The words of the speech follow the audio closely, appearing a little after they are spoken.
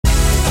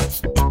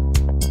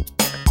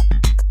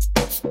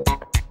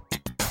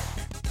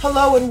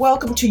Hello and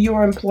welcome to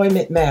Your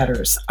Employment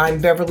Matters.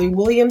 I'm Beverly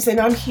Williams and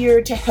I'm here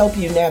to help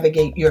you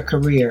navigate your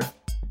career.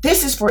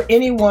 This is for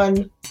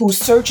anyone who's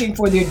searching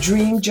for their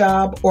dream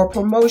job or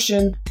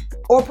promotion,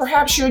 or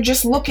perhaps you're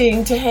just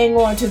looking to hang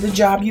on to the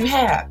job you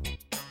have.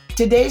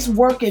 Today's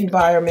work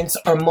environments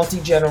are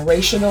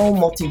multi-generational,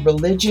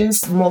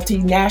 multi-religious,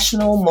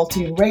 multinational,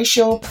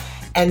 multiracial,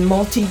 and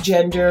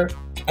multi-gender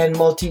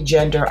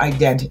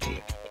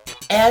identity.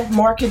 Add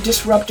market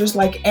disruptors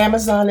like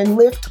Amazon and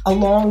Lyft,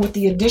 along with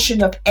the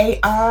addition of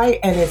AI,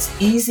 and it's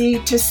easy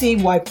to see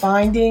why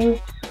finding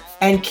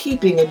and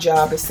keeping a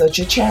job is such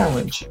a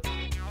challenge.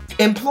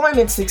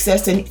 Employment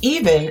success and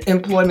even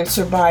employment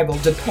survival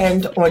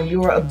depend on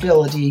your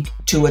ability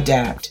to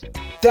adapt.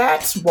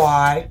 That's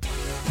why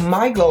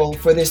my goal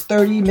for this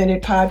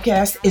 30-minute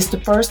podcast is to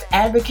first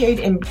advocate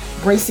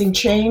embracing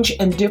change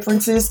and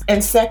differences,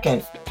 and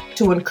second,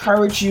 to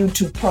encourage you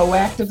to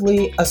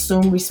proactively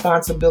assume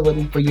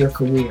responsibility for your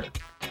career.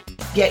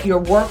 Get your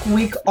work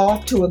week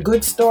off to a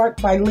good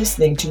start by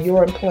listening to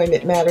Your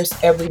Employment Matters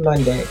every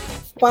Monday.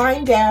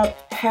 Find out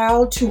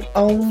how to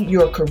own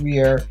your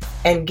career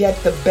and get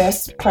the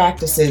best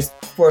practices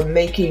for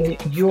making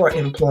your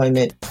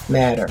employment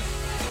matter.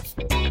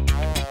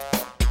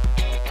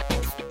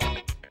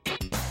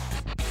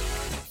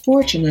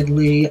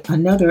 Fortunately,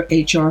 another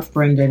HR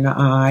friend and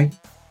I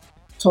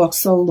talked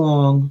so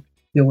long,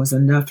 there was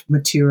enough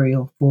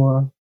material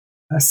for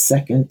a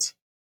second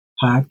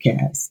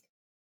podcast.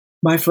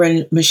 My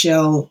friend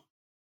Michelle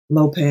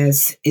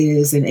Lopez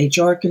is an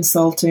HR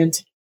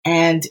consultant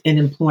and an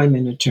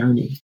employment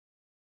attorney.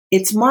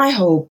 It's my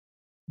hope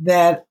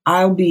that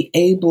I'll be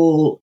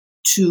able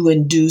to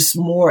induce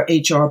more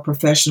HR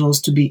professionals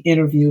to be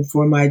interviewed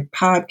for my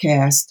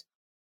podcast.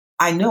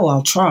 I know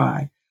I'll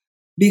try,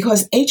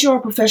 because HR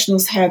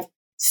professionals have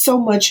so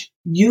much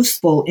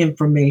useful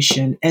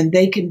information and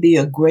they can be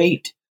a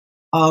great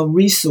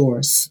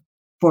resource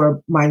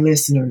for my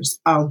listeners.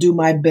 I'll do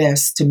my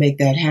best to make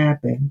that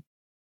happen.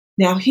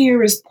 Now,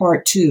 here is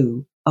part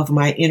 2 of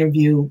my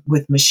interview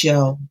with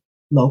Michelle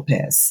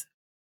Lopez.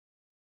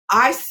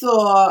 I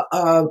saw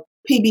a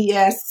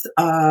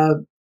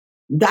PBS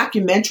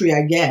documentary,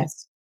 I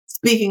guess,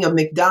 speaking of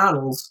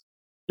McDonald's.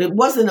 It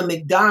wasn't a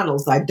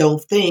McDonald's, I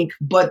don't think,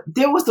 but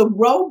there was a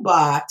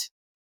robot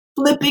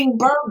flipping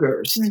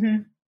burgers.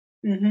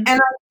 Mm-hmm. Mm-hmm. And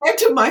I said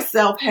to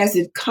myself, has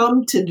it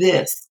come to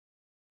this?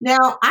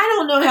 Now, I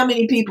don't know how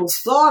many people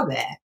saw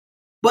that,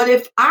 but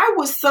if I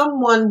was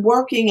someone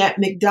working at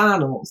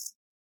McDonald's,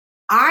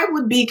 I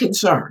would be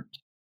concerned.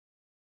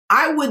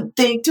 I would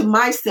think to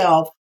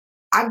myself,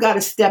 I've got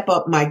to step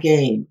up my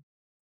game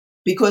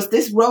because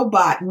this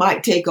robot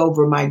might take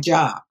over my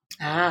job.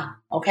 Ah,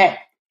 okay.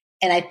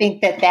 And I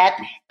think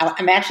that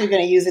I'm actually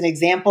going to use an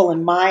example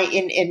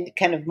in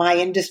kind of my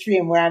industry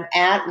and where I'm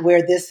at,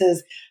 where this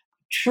is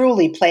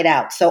truly played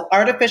out. So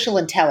artificial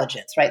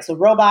intelligence, right? So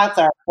robots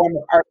are a form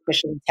of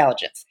artificial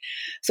intelligence.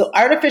 So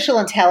artificial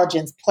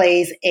intelligence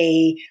plays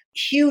a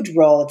huge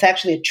role. It's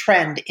actually a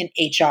trend in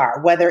HR,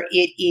 whether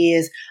it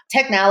is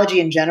technology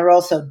in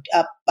general. So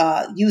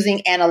using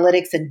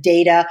analytics and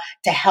data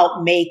to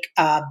help make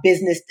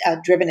business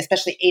driven,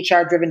 especially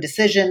HR driven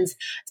decisions.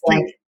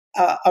 Like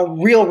a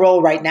real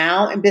role right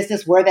now in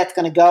business. Where that's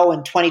going to go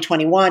in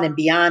 2021 and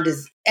beyond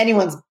is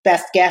anyone's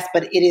best guess,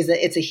 but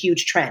it's a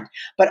huge trend.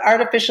 But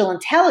artificial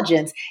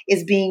intelligence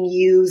is being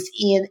used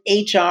in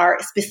HR,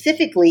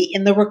 specifically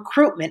in the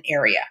recruitment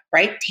area,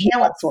 right?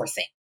 Talent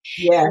sourcing.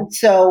 Yeah. And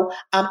so,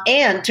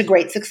 and to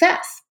great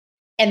success.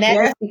 And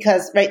that is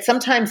because, right,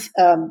 sometimes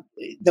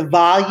the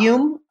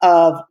volume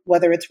of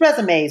whether it's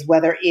resumes,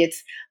 whether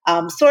it's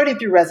sorting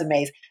through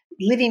resumes,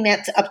 leaving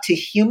that up to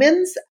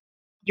humans,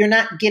 you're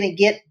not going to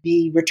get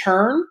the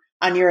return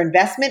on your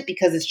investment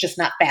because it's just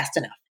not fast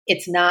enough.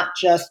 It's not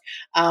just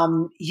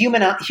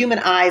human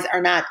eyes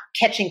are not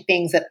catching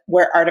things that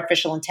where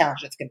artificial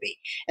intelligence can be.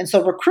 And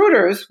so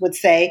recruiters would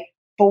say,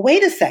 but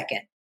wait a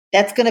second,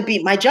 that's going to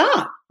be my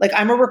job. Like,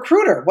 I'm a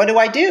recruiter. What do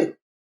I do?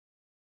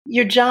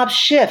 Your job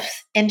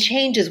shifts and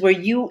changes where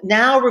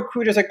now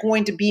recruiters are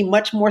going to be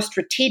much more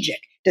strategic.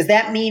 Does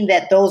that mean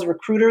that those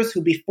recruiters who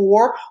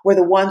before were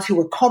the ones who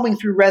were combing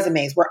through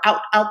resumes, were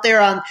out there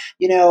on,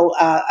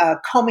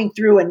 combing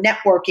through and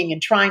networking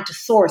and trying to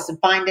source and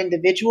find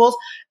individuals,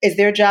 is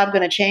their job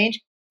going to change?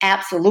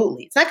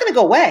 Absolutely. It's not going to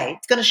go away.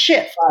 It's going to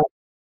shift. Right.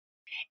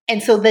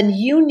 And so then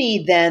you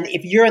need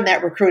if you're in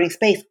that recruiting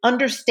space,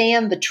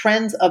 understand the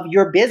trends of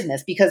your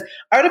business, because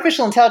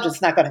artificial intelligence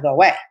is not going to go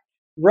away.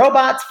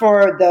 Robots,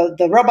 for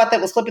the robot that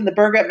was flipping the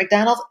burger at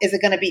McDonald's, is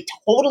it going to be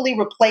totally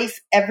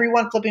replace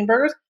everyone flipping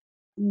burgers?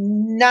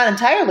 Not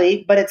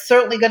entirely, but it's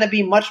certainly going to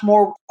be much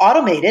more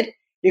automated.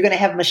 You're going to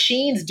have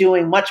machines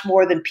doing much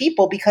more than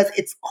people because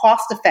it's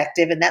cost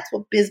effective, and that's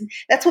what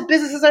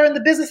businesses are in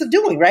the business of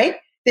doing, right?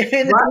 They're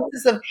in the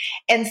business of,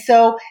 and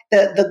so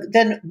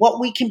then what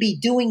we can be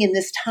doing in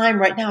this time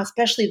right now,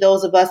 especially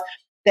those of us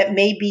that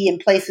may be in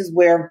places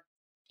where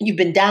you've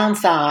been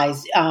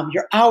downsized,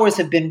 your hours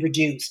have been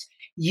reduced.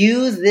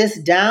 use this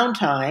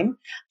downtime,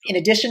 in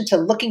addition to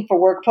looking for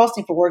work,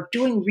 posting for work,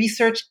 doing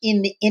research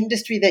in the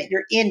industry that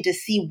you're in to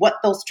see what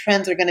those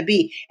trends are going to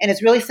be. And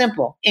it's really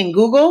simple. In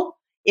Google,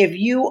 if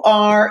you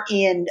are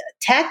in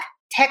tech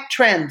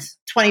trends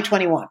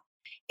 2021,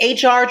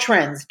 HR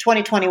trends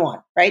 2021,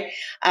 right?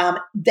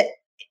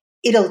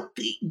 It'll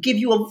give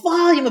you a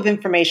volume of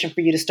information for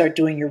you to start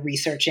doing your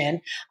research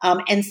in,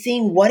 and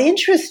seeing what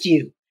interests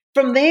you.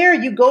 From there,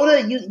 you go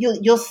to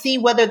you'll see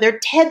whether there are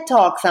TED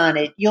Talks on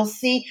it. You'll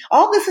see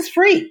all this is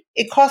free.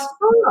 It costs,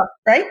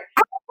 right?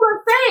 I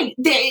was saying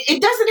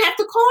it doesn't have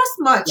to cost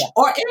much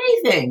or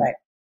anything.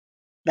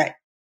 Right.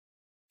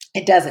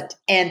 It doesn't.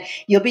 And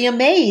you'll be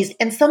amazed,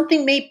 and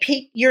something may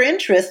pique your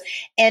interest.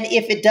 And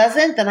if it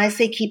doesn't, then I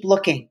say keep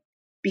looking,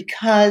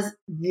 because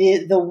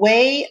the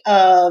way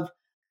of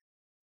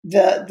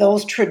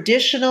those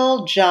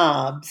traditional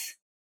jobs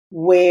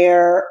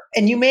where,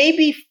 and you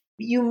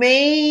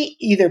may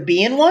either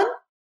be in one,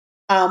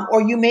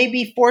 or you may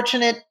be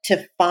fortunate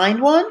to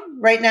find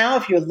one right now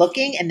if you're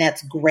looking, and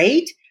that's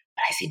great.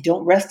 But I say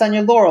don't rest on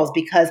your laurels,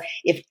 because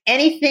if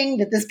anything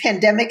that this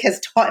pandemic has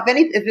taught,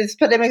 if this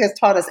pandemic has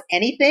taught us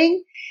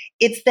anything,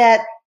 it's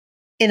that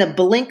in a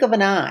blink of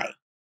an eye,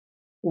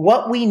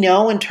 what we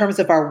know in terms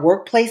of our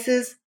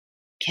workplaces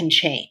can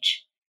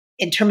change.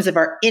 In terms of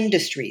our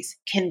industries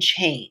can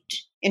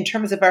change. In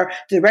terms of our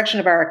direction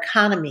of our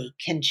economy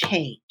can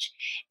change.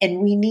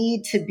 And we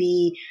need to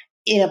be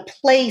in a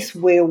place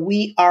where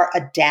we are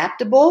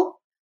adaptable,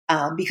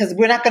 because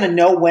we're not going to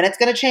know when it's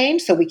going to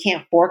change, so we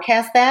can't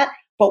forecast that.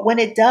 But when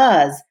it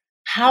does,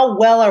 how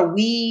well are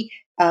we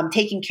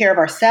taking care of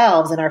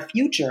ourselves and our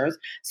futures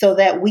so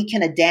that we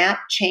can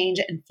adapt, change,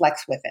 and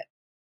flex with it?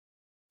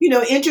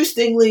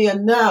 Interestingly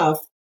enough,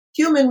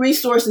 human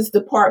resources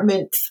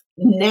departments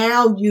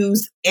now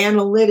use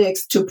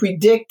analytics to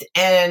predict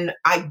and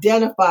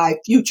identify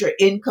future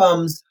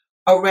incomes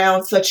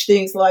around such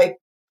things like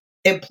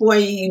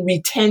employee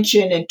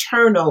retention and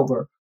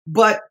turnover.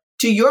 But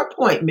to your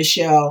point,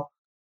 Michelle,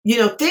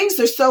 things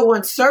are so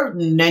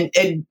uncertain,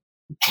 and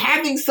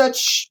having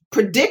such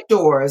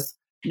predictors,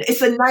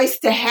 it's a nice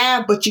to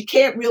have, but you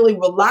can't really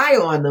rely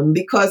on them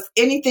because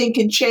anything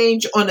can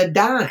change on a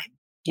dime.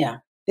 Yeah.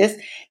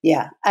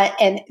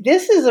 And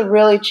this is a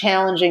really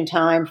challenging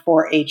time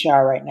for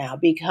HR right now,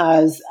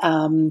 because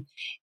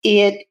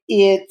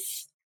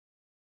it's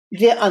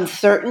the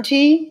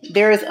uncertainty.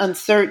 There is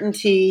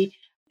uncertainty.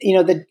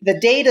 The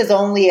data is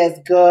only as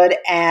good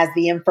as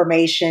the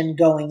information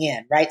going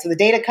in, right? So the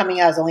data coming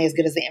out is only as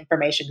good as the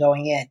information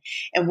going in.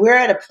 And we're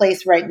at a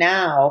place right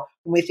now,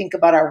 when we think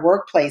about our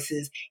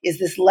workplaces, is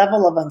this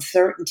level of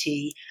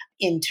uncertainty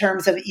in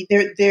terms of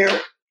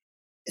either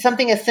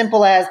something as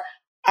simple as,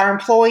 our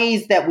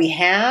employees that we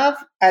have,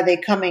 are they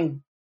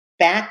coming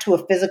back to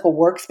a physical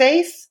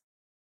workspace?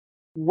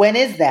 When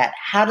is that?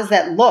 How does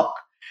that look?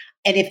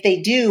 And if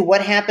they do,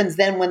 what happens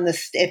then when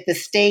if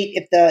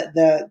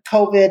the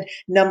COVID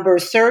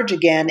numbers surge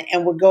again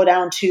and we'll go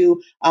down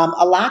to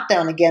a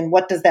lockdown again?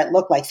 What does that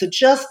look like? So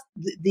just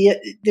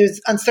there's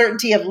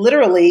uncertainty of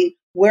literally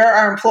where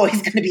our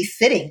employees going to be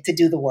sitting to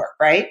do the work,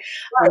 right?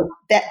 And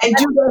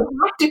do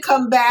they have to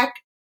come back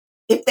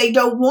if they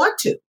don't want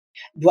to?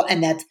 Well,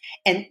 and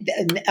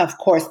of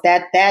course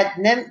then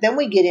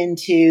we get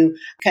into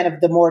kind of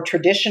the more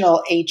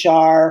traditional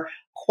HR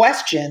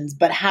questions,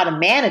 but how to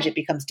manage it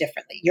becomes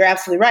differently. You're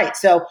absolutely right.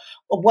 So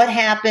what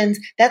happens,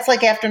 that's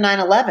like after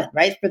 9/11,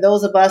 right? For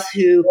those of us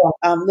who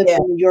lived in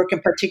New York in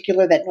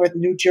particular, that North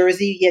New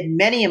Jersey, you had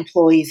many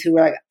employees who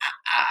were like,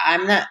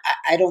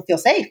 I don't feel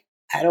safe.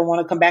 I don't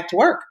want to come back to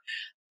work.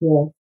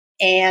 Yeah.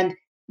 And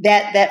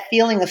that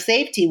feeling of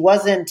safety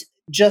wasn't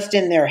just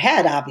in their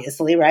head,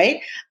 obviously,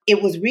 right?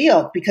 It was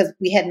real, because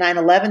we had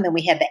 9/11, then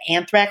we had the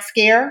anthrax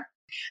scare.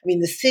 I mean,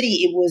 the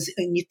city, it was,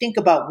 and you think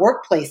about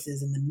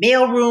workplaces and the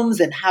mail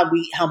rooms and how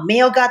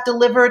mail got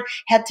delivered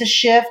had to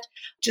shift.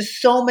 Just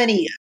so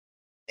many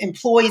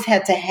employees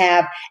had to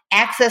have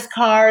access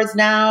cards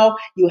now.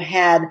 You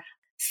had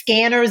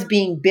scanners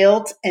being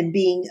built and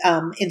being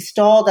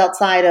installed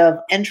outside of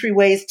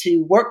entryways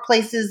to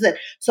workplaces.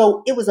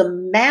 So it was a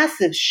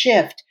massive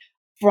shift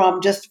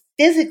from just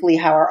physically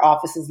how our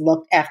offices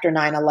looked after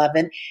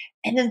 9/11.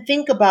 And then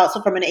think about,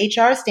 so from an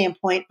HR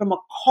standpoint, from a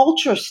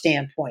culture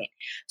standpoint.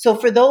 So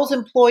for those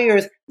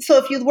employers, so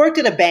if you worked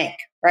at a bank,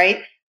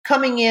 right,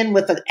 coming in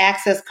with an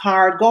access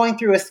card, going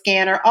through a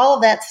scanner, all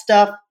of that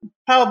stuff,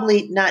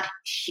 probably not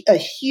a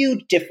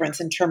huge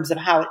difference in terms of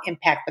how it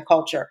impacts the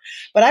culture.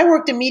 But I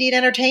worked in media and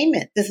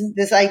entertainment.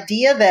 This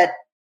idea that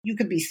you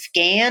could be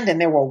scanned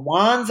and there were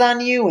wands on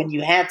you and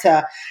you had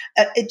to,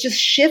 it just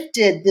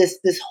shifted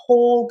this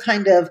whole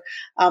kind of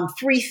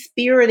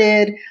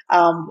free-spirited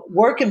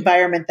work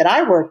environment that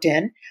I worked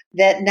in,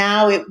 that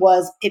now it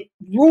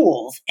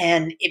rules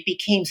and it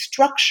became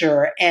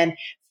structure, and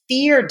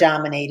fear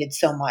dominated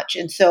so much.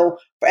 And so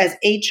as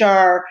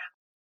HR,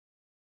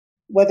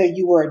 whether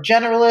you were a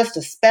generalist,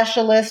 a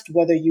specialist,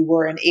 whether you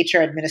were in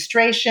HR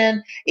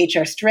administration,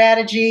 HR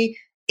strategy,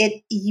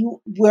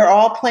 we're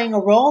all playing a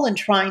role in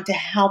trying to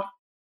help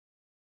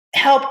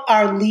help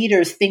our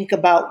leaders think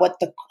about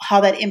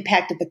how that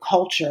impacted the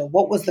culture.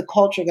 What was the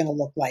culture going to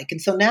look like?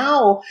 And so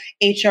now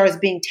HR is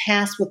being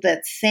tasked with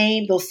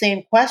those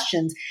same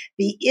questions.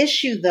 The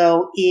issue,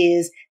 though,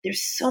 is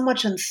there's so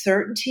much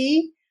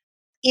uncertainty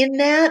in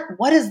that.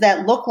 What does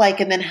that look like?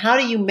 And then how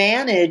do you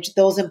manage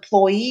those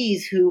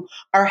employees who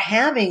are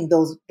having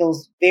those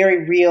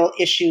very real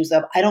issues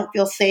of, I don't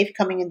feel safe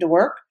coming into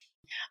work.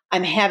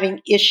 I'm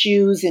having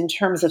issues in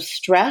terms of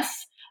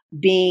stress,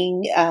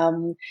 being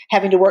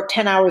having to work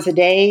 10 hours a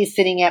day,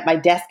 sitting at my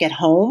desk at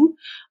home.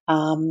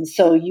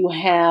 So you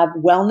have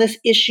wellness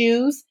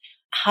issues.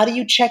 How do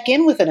you check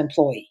in with an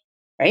employee,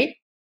 right?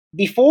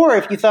 Before,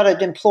 if you thought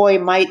an employee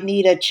might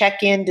need a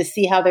check-in to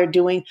see how they're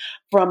doing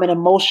from an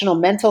emotional,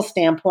 mental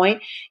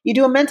standpoint, you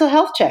do a mental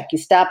health check. You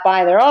stop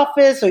by their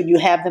office or you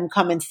have them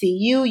come and see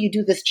you. You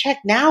do this check.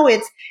 Now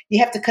you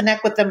have to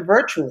connect with them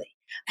virtually.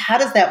 How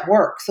does that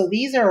work? So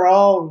these are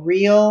all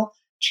real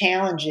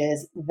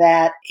challenges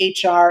that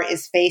HR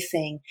is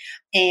facing.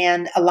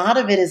 And a lot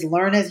of it is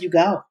learn as you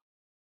go.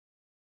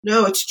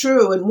 No, it's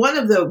true. And one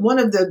of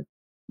the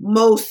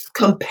most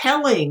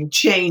compelling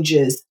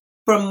changes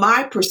from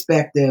my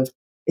perspective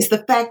is the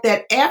fact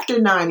that after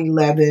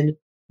 9/11,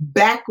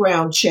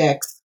 background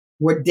checks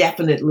were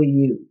definitely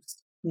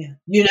used. Yeah.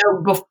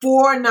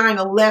 Before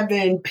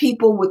 9/11,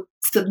 people would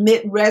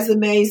submit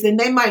resumes and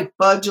they might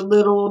fudge a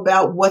little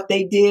about what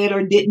they did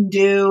or didn't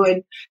do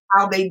and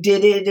how they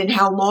did it and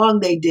how long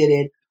they did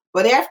it.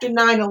 But after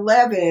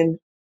 9/11,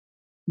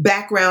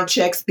 background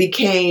checks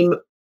became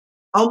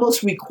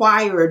almost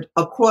required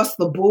across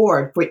the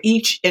board for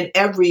each and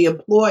every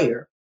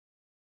employer.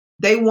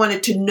 They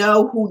wanted to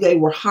know who they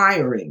were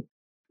hiring.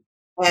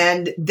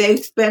 And they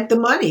spent the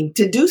money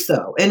to do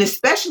so. And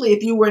especially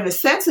if you were in a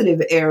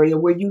sensitive area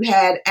where you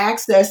had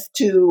access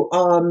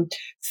to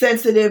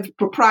sensitive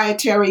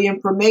proprietary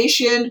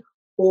information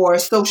or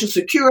social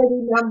security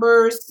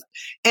numbers.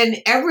 And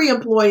every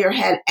employer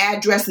had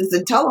addresses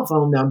and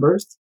telephone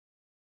numbers.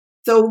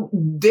 So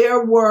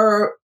there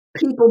were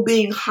people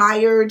being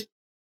hired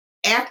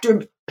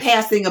after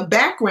passing a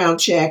background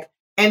check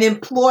and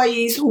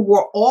employees who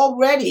were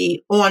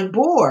already on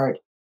board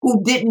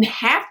who didn't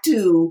have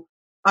to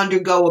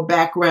undergo a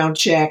background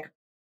check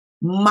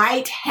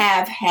might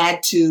have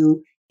had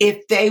to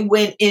if they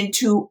went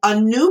into a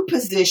new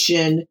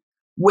position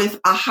with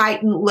a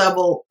heightened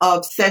level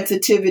of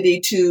sensitivity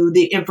to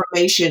the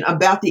information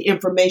about the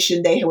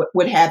information they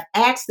would have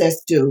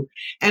access to.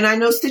 And I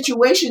know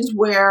situations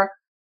where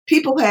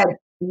people had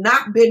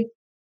not been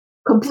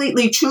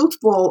completely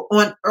truthful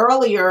on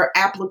earlier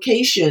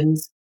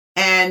applications,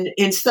 and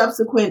in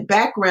subsequent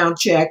background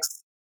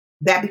checks,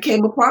 that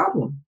became a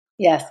problem.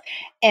 Yes.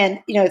 And,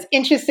 it's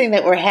interesting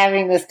that we're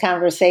having this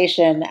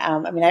conversation. I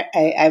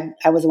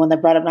was the one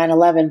that brought up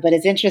 9/11, but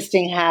it's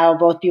interesting how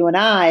both you and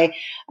I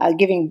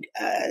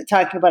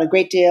talking about a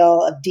great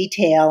deal of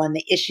detail and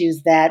the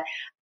issues that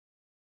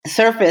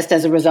surfaced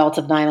as a result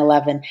of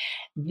 9/11.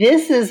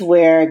 This is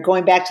where,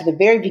 going back to the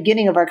very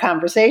beginning of our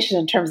conversation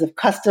in terms of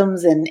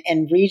customs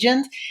and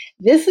regions,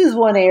 this is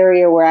one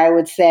area where I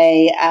would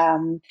say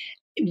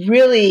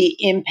really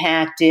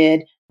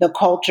impacted the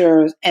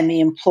cultures and the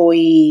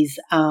employees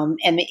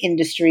and the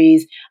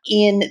industries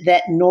in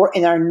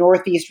our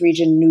Northeast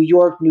region, New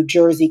York, New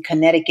Jersey,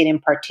 Connecticut in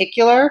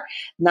particular.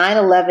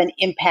 9/11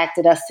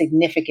 impacted us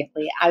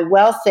significantly. I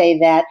will say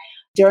that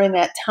during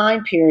that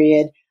time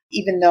period,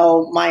 even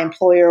though my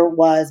employer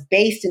was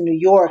based in New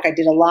York, I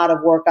did a lot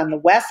of work on the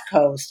West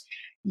Coast.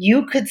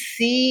 You could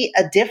see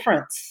a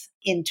difference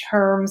in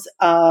terms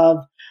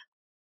of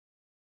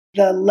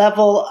the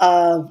level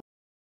of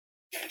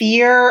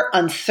fear,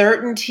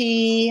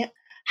 uncertainty,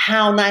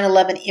 how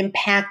 9/11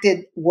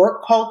 impacted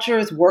work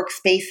cultures,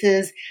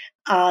 workspaces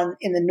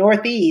in the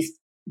Northeast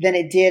than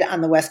it did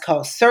on the West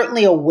Coast.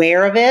 Certainly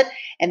aware of it.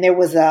 And there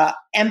was a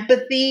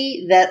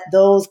empathy that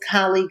those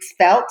colleagues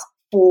felt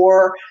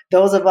for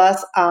those of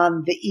us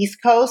on the East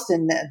Coast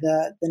and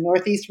the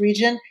Northeast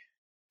region,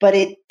 but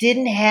it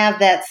didn't have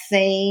that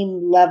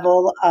same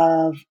level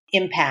of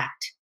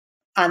impact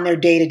on their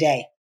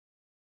day-to-day.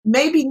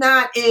 Maybe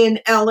not in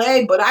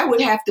LA, but I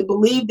would have to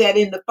believe that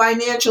in the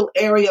financial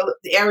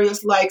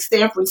areas like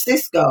San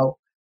Francisco,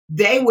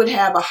 they would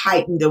have a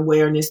heightened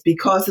awareness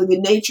because of the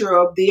nature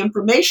of the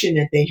information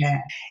that they had.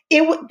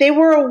 They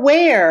were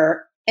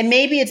aware, and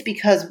maybe it's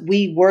because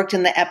we worked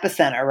in the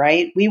epicenter,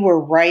 right? We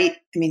were right.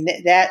 I mean,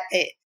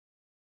 it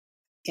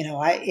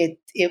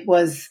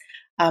was,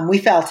 we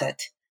felt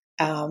it.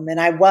 And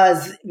I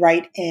was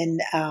right in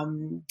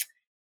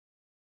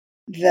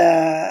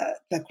the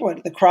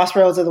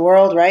crossroads of the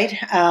world, right?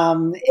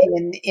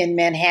 In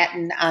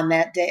Manhattan on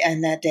that day,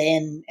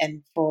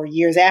 and for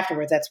years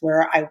afterwards, that's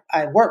where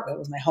I worked. It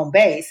was my home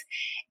base,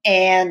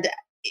 and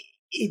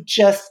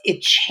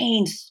it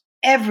changed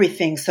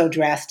everything so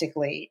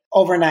drastically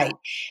overnight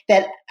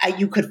that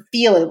you could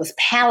feel it. It was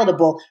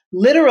palatable,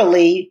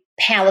 literally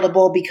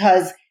palatable,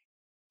 because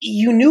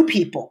you knew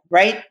people,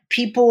 right?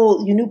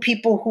 You knew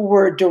people who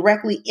were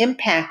directly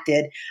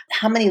impacted.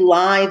 How many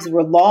lives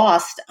were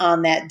lost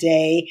on that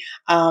day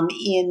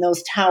in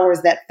those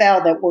towers that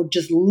fell that were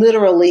just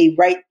literally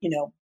right,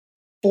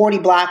 40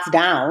 blocks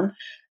down,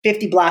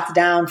 50 blocks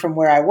down from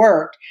where I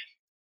worked.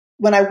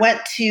 When I went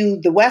to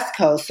the West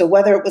Coast, so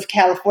whether it was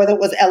California, whether it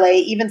was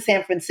LA, even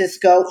San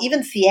Francisco,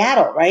 even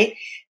Seattle, right?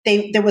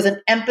 There was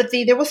an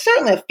empathy. There was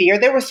certainly a fear.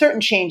 There were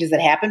certain changes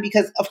that happened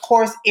because, of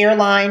course,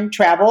 airline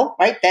travel,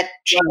 right? That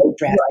changed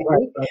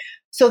drastically. Right.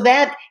 So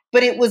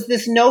but it was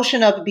this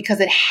notion of because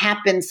it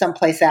happened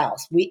someplace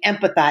else. We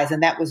empathize,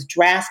 and that was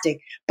drastic.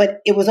 But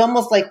it was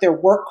almost like their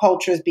work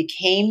cultures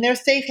became their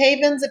safe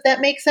havens, if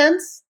that makes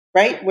sense,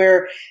 right?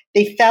 Where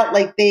they felt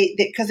like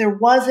because there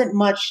wasn't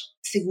much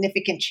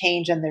significant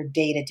change on their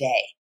day to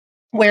day.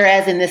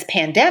 Whereas in this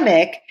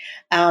pandemic,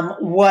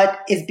 what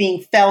is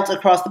being felt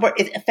across the board,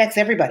 it affects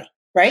everybody,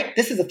 right?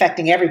 This is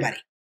affecting everybody.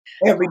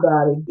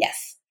 Everybody.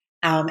 Yes.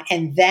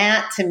 And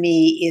that to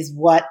me is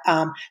what,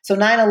 so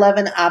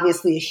 9/11,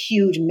 obviously a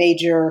huge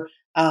major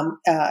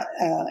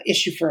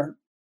issue for,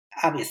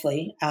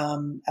 obviously,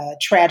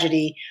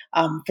 tragedy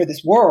for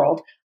this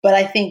world, but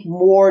I think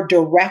more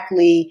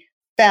directly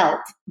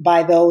felt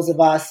by those of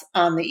us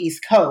on the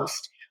East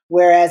Coast.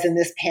 Whereas in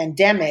this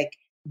pandemic,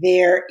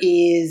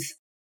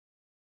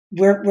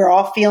 we're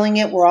all feeling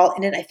it. We're all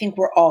in it. I think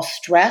we're all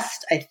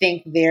stressed. I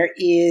think there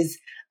is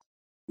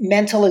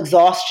mental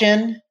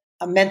exhaustion,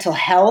 mental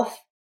health,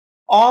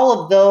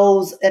 all of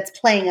those that's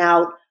playing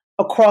out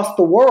across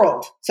the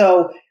world.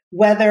 So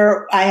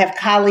whether I have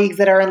colleagues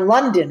that are in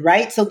London,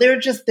 right? So they're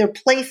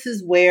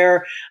places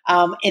where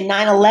in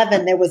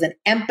 9/11, there was an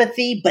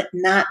empathy, but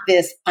not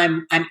this,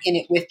 I'm in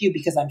it with you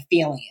because I'm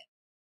feeling it.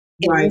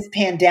 In this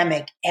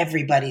pandemic,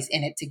 everybody's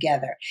in it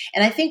together.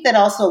 And I think that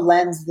also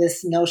lends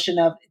this notion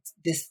of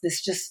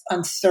this just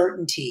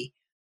uncertainty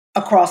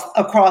across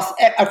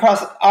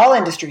all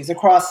industries,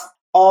 across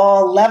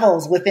all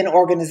levels within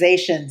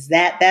organizations.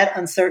 That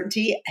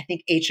uncertainty, I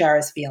think HR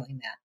is feeling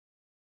that.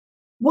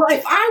 Well,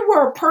 if I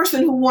were a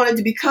person who wanted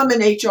to become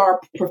an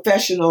HR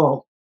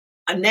professional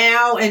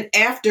now and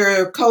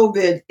after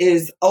COVID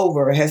is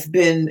over, has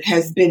been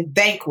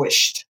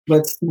vanquished,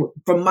 but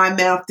from my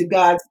mouth to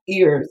God's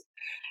ears,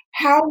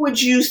 how would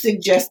you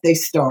suggest they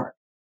start?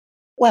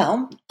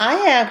 Well,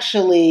 I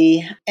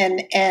actually,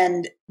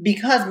 and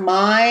because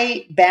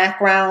my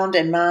background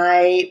and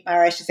or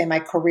I should say my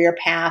career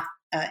path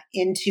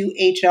into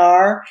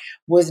HR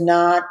was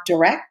not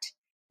direct.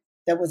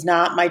 That was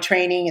not my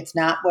training. It's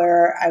not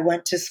where I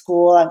went to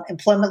school. I'm an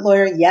employment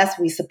lawyer. Yes,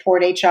 we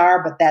support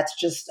HR, but that's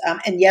just,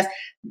 and yes,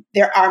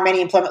 there are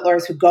many employment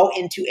lawyers who go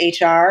into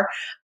HR,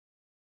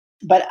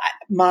 but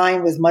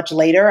mine was much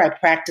later. I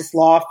practiced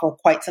law for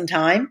quite some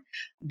time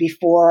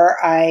before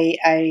I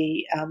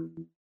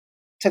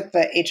took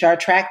the HR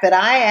track. That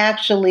I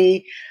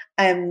actually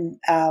am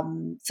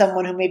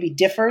someone who maybe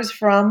differs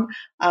from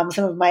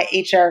some of my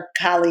HR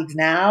colleagues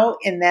now,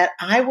 in that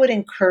I would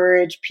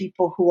encourage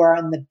people who are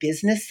on the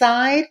business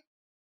side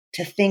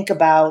to think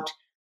about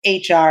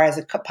HR as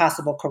a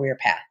possible career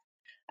path.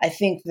 I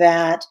think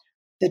that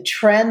the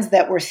trends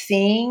that we're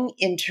seeing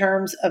in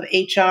terms of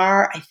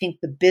HR, I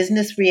think the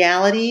business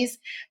realities,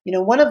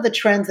 one of the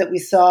trends that we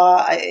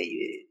saw,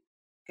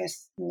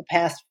 guess in the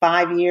past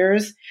 5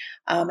 years,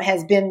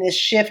 has been this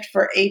shift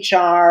for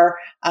HR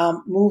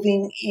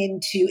moving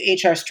into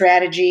HR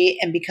strategy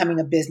and becoming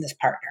a business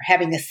partner,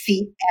 having a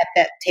seat at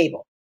that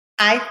table.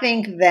 I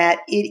think that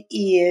it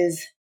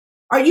is.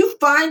 Are you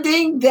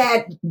finding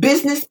that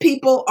business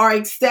people are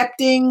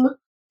accepting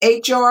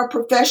HR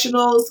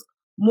professionals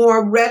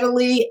more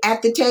readily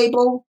at the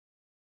table?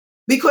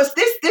 Because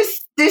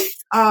this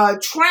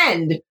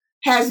trend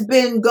has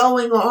been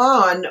going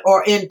on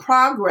or in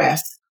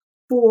progress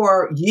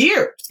for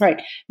years.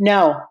 Right.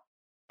 No,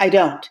 I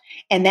don't.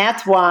 And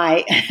that's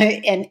why,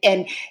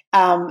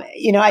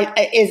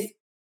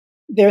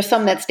 there's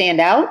some that stand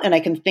out, and I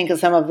can think of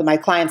some of my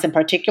clients in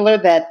particular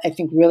that I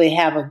think really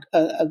have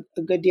a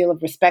good deal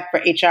of respect for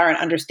HR and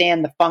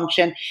understand the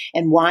function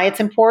and why it's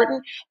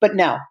important. But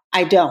no,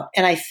 I don't.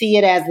 And I see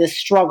it as this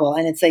struggle,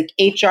 and it's like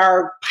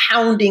HR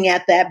pounding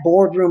at that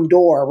boardroom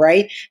door,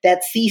 right?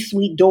 That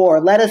C-suite door.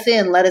 Let us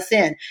in, let us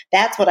in.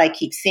 That's what I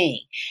keep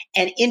seeing.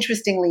 And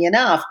interestingly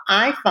enough,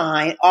 I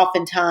find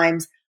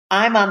oftentimes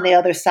I'm on the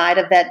other side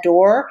of that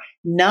door,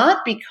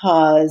 not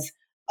because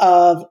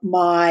of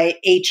my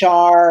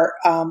HR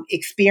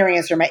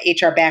experience or my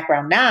HR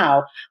background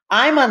now.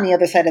 I'm on the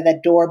other side of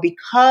that door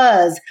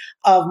because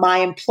of my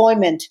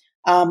employment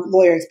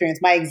lawyer experience,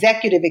 my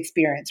executive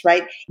experience,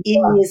 right?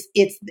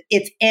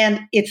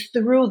 It's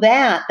through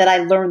that I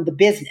learned the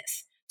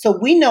business. So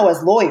we know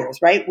as lawyers,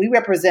 right? We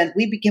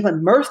become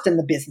immersed in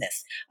the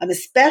business,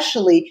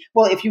 especially,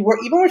 if you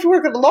work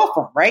at a law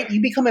firm, right?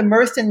 You become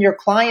immersed in your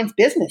client's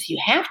business. You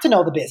have to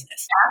know the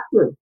business.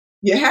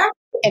 You have to.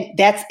 And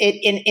that's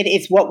it. And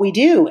it's what we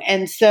do.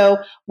 And so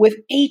with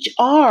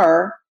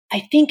HR, I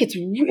think it's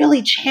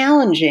really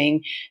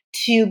challenging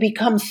to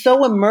become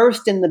so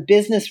immersed in the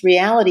business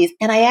realities.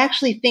 And I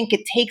actually think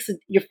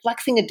you're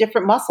flexing a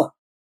different muscle.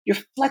 You're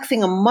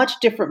flexing a much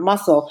different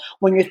muscle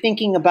when you're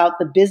thinking about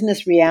the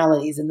business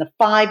realities and the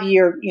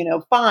 5-year,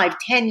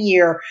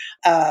 10-year,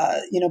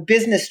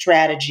 business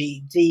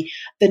strategy, the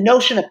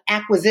notion of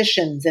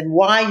acquisitions and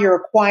why you're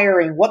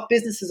acquiring, what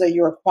businesses are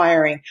you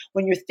acquiring,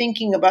 when you're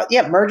thinking about,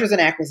 mergers and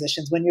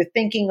acquisitions, when you're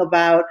thinking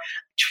about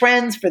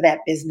trends for that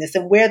business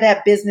and where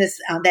that business,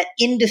 that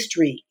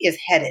industry is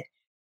headed.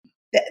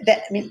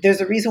 There's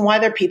a reason why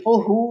there are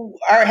people who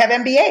have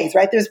MBAs,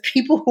 right? There's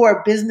people who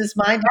are business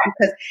minded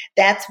because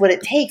that's what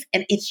it takes.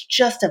 And it's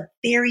just a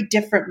very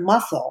different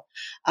muscle.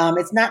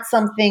 It's not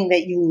something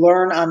that you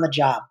learn on the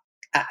job.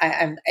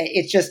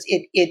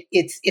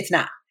 It's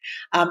not.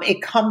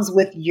 It comes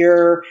with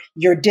your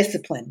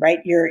discipline, right?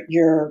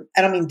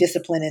 I don't mean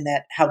discipline in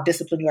that how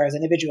disciplined you are as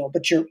an individual,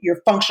 but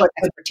your functional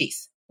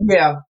expertise.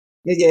 Yeah.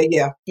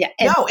 Yeah.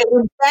 And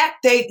in fact,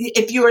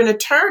 if you're an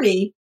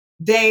attorney,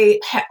 they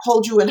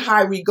hold you in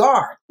high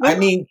regard. I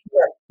mean,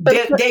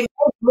 they may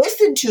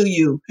listen to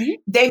you. Mm-hmm.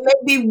 They may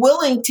be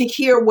willing to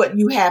hear what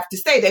you have to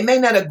say. They may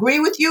not agree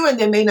with you and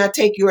they may not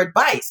take your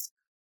advice,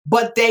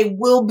 but they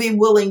will be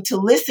willing to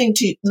listen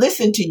to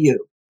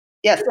you.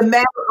 Yes. It's a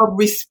matter of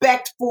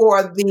respect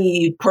for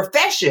the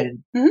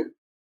profession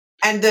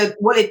and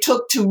what it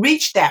took to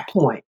reach that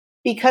point.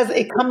 Because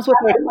it comes with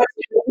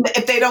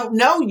if they don't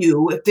know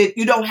you, if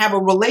you don't have a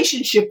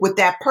relationship with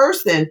that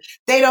person,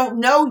 they don't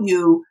know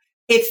you.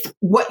 It's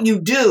what you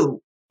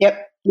do.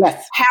 Yep.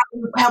 Yes.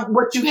 How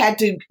what you had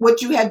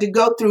to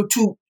go through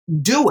to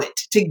do it,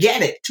 to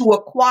get it, to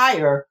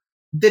acquire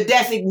the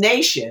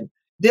designation.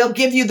 They'll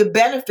give you the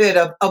benefit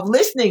of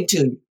listening to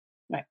you.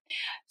 Right.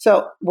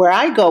 So where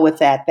I go with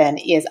that then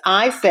is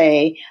I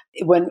say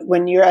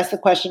when you're asked the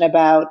question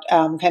about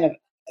kind of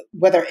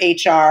whether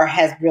HR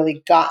has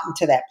really gotten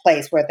to that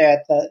place where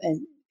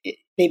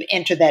they've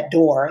entered that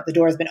door, the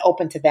door has been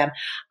opened to them.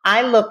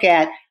 I look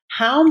at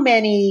how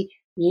many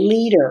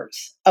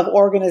leaders of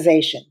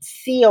organizations,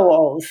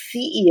 COOs,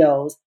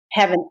 CEOs,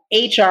 have an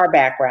HR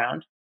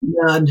background.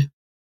 None.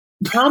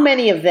 How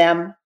many of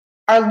them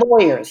are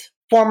lawyers,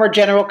 former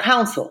general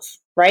counsels,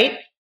 right?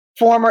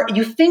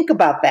 You think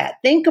about that.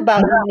 Think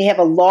about how many have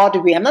a law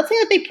degree. I'm not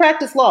saying that they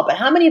practice law, but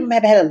how many of them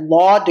have had a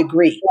law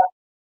degree?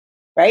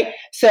 Right.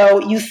 So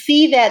you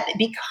see that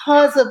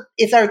because of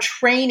it's our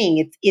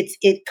training.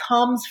 It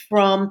comes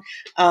from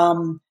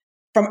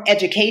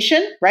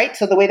education, right?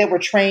 So the way that we're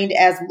trained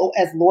as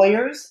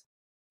lawyers,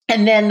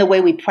 and then the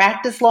way we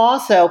practice law.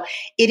 So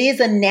it is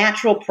a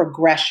natural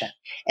progression.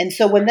 And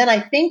so when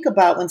I think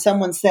about when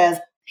someone says,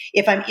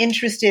 if I'm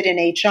interested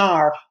in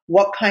HR,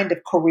 what kind of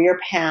career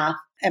path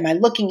am I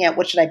looking at?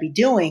 What should I be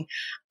doing?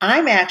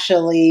 I'm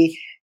actually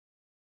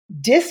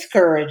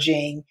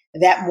discouraging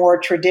that more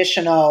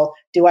traditional,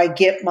 do I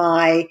get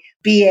my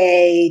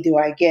BA? Do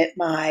I get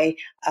my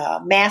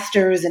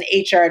master's in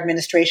HR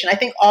administration? I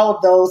think all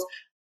of those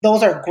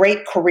are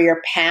great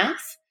career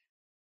paths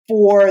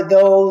for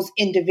those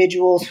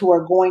individuals who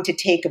are going to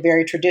take a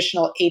very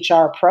traditional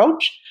HR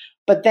approach.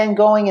 But then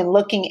going and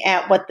looking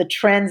at what the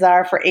trends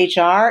are for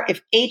HR,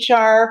 if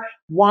HR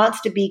wants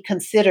to be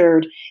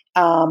considered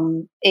as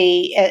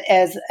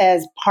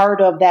part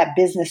of that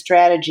business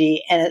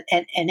strategy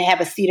and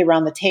have a seat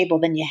around the table,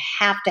 then you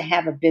have to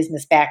have a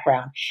business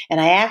background. And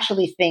I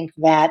actually think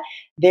that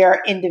there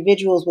are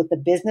individuals with a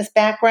business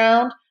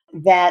background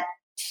that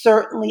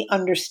certainly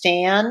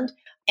understand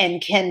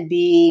and can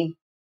be,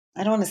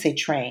 I don't want to say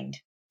trained,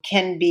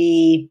 can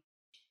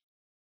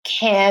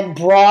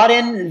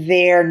broaden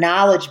their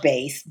knowledge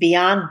base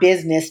beyond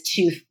business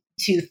to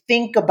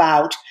think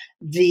about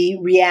the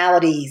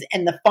realities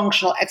and the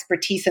functional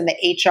expertise in the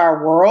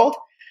HR world.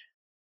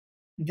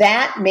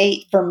 That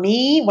for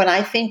me, when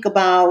I think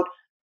about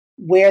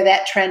where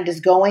that trend is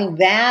going,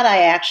 that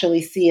I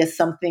actually see as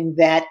something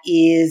that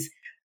is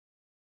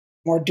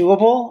more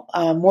doable,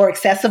 more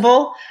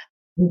accessible.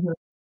 Mm-hmm.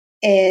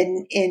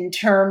 In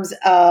terms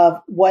of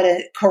what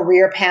a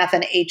career path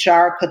in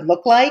HR could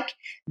look like,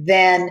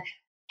 than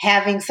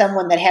having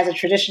someone that has a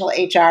traditional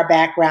HR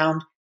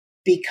background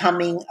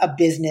becoming a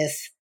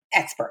business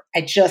expert.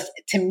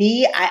 To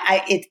me,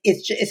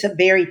 it's a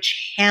very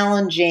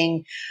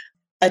challenging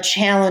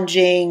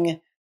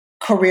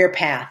career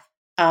path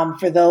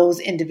for those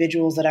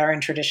individuals that are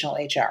in traditional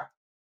HR.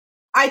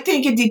 I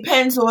think it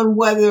depends on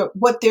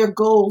what their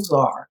goals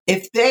are.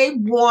 If they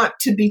want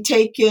to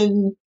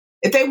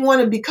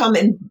become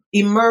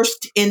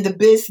immersed in the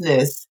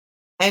business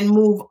and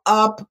move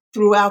up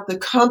throughout the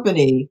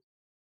company,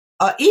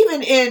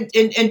 even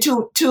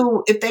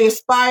if they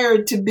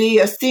aspire to be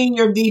a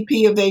senior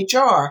VP of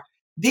HR,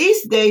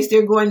 these days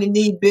they're going to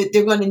need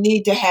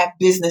to have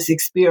business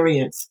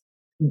experience.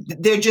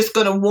 They're just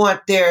going to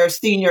want their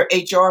senior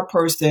HR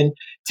person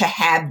to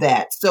have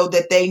that, so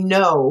that they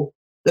know,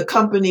 the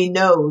company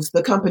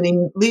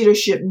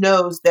leadership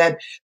knows that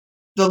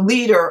the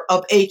leader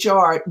of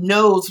HR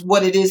knows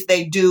what it is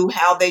they do,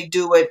 how they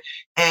do it,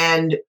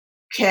 and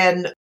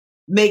can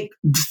make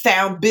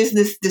sound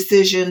business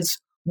decisions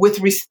with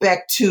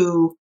respect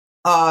to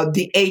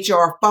the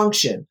HR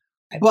function.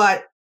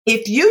 But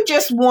if you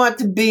just want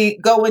to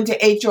go into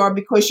HR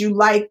because you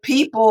like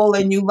people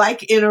and you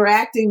like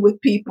interacting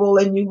with people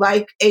and you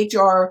like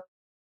HR,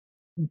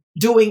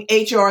 doing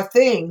HR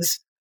things,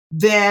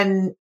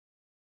 then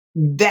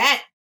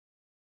that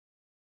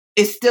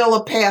is still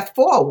a path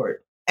forward,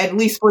 at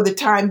least for the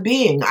time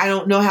being. I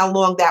don't know how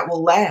long that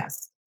will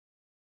last.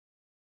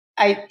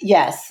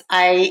 Yes,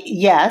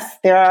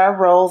 there are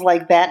roles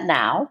like that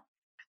now.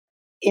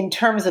 In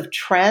terms of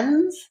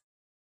trends,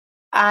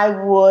 I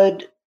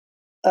would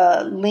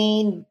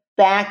lean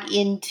back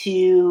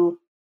into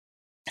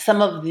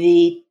some of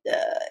the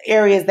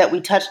areas that we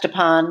touched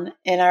upon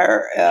in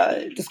our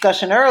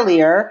discussion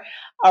earlier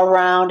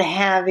around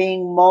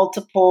having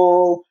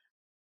multiple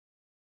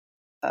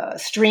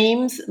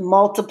streams,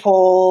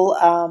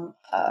 multiple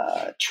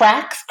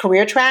tracks,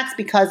 career tracks.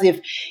 Because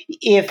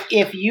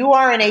if you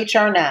are in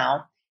HR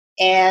now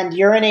and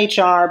you're in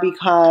HR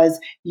because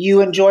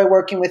you enjoy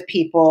working with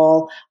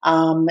people,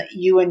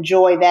 you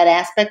enjoy that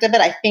aspect of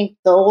it, I think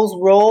those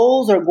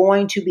roles are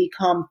going to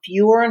become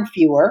fewer and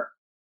fewer.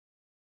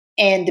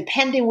 And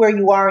depending where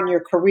you are in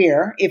your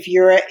career, if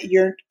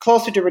you're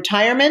closer to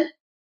retirement,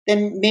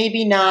 then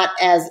maybe not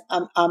as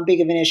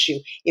big of an issue.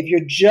 If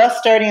you're just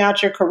starting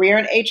out your career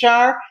in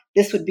HR,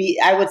 this would be,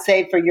 I would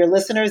say, for your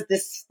listeners,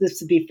 this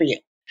would be for you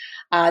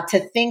to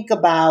think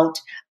about.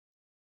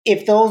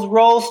 If those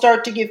roles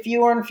start to get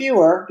fewer and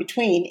fewer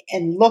between,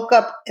 and look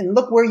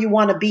where you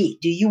want to be.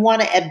 Do you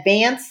want to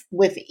advance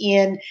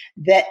within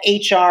the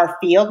HR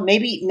field?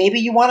 Maybe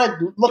you want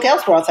to look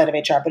elsewhere outside of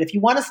HR, but if you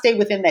want to stay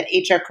within that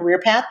HR career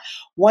path,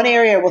 one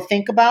area we'll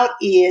think about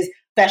is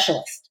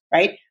specialist,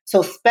 right?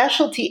 So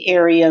specialty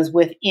areas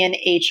within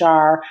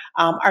HR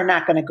are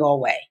not going to go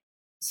away.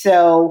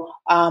 So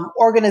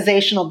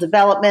organizational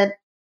development,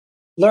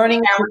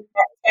 learning,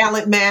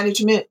 talent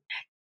management.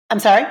 I'm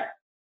sorry?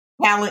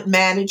 Talent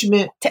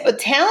management.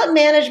 Talent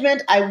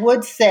management, I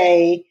would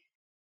say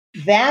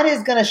that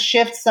is going to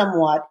shift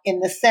somewhat in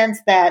the sense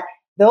that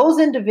those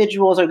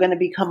individuals are going to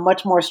become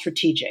much more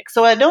strategic.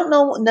 So I don't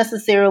know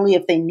necessarily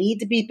if they need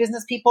to be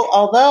business people,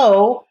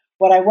 although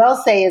what I will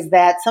say is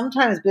that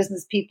sometimes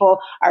business people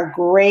are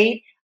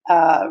great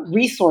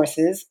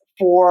resources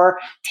for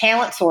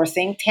talent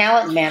sourcing,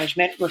 talent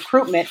management,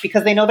 recruitment,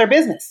 because they know their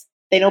business.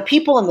 They know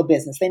people in the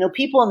business. They know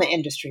people in the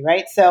industry,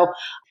 right? So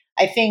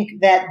I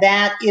think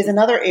that is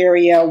another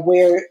area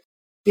where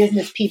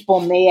business people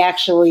may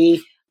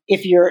actually,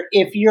 if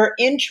you're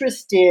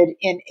interested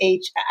in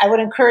I would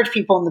encourage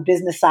people on the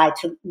business side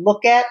to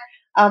look at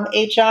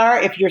HR.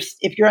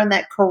 If you're on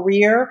that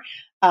career,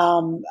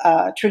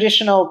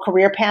 traditional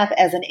career path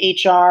as an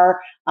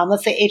HR,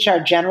 let's say HR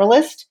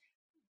generalist,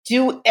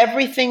 do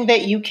everything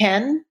that you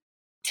can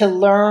to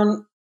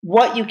learn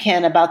what you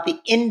can about the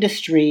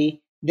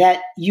industry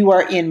that you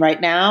are in right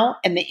now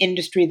and the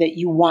industry that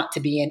you want to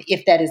be in,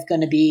 if that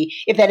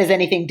is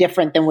anything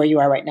different than where you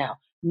are right now.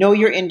 Know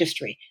your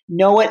industry.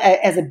 Know it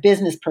as a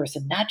business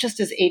person, not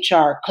just as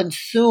HR.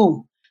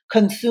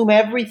 Consume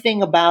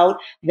everything about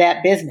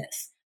that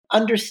business.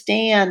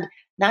 Understand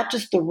not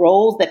just the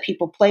roles that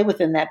people play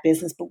within that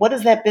business, but what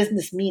does that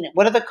business mean?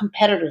 What are the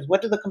competitors?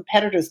 What do the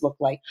competitors look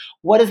like?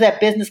 What is that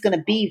business going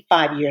to be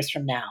 5 years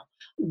from now?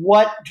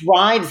 What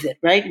drives it,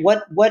 right? Who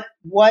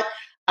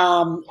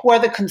are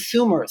the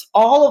consumers?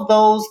 All of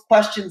those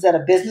questions that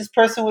a business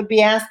person would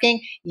be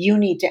asking, you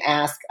need to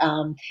ask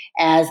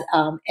as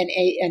an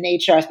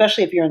HR,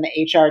 especially if you're in the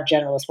HR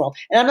generalist world.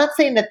 And I'm not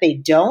saying that they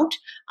don't.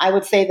 I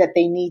would say that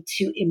they need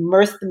to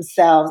immerse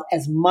themselves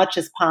as much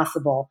as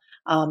possible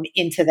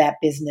into that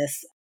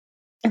business,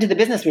 into the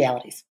business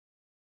realities.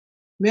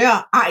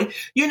 Yeah,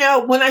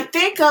 when I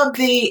think of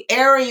the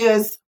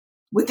areas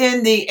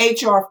within the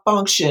HR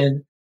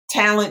function,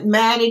 talent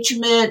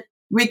management,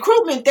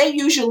 recruitment, they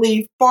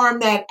usually farm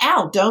that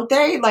out, don't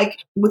they? Like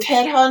with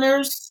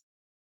headhunters?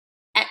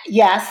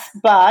 Yes,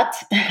 but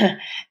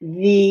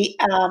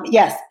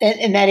yes,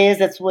 and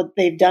that's what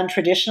they've done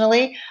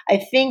traditionally. I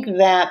think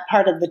that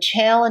part of the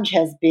challenge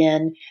has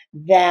been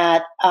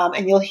that,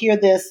 and you'll hear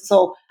this.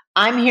 So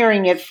I'm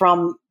hearing it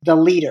from the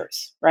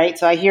leaders, right?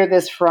 So I hear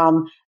this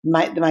from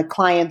my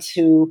clients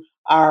who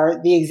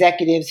are the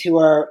executives who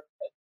are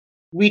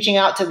reaching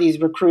out to these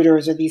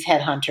recruiters or these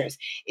headhunters.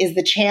 Is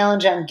the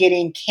challenge on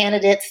getting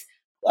candidates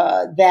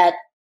that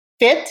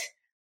fit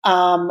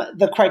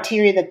the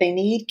criteria that they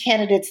need,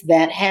 candidates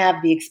that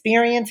have the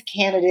experience,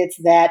 candidates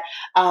that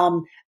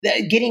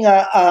getting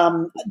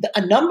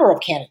a number of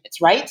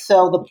candidates, right?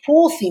 So the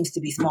pool seems to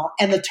be small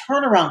and the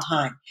turnaround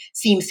time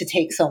seems to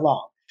take so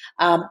long.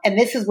 And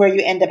this is where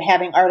you end up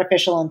having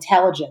artificial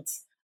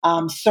intelligence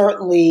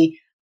certainly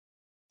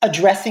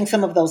addressing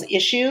some of those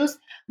issues.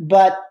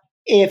 But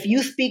if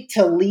you speak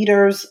to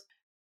leaders,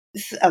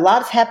 a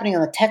lot is happening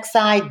on the tech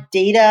side,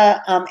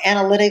 data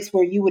analytics,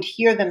 where you would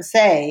hear them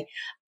say,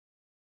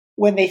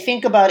 when they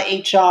think about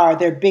HR,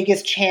 their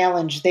biggest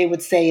challenge, they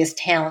would say, is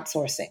talent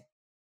sourcing.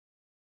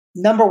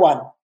 Number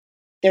one,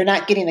 they're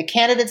not getting the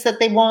candidates that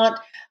they want,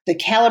 the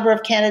caliber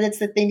of candidates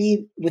that they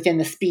need within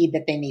the speed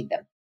that they need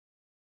them.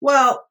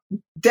 Well,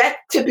 that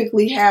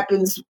typically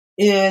happens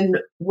in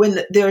when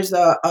there's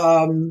a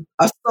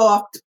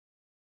soft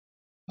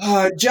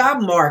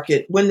job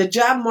market. When the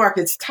job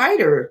market's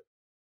tighter,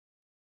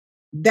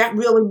 that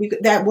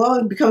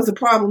it becomes a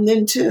problem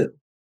then too.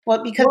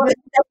 Well, because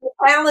the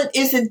talent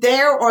isn't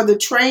there, or the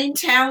trained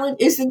talent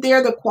isn't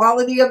there, the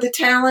quality of the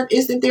talent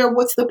isn't there.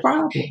 What's the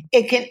problem?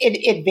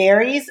 It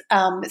varies.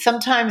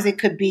 Sometimes it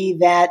could be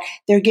that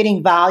they're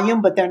getting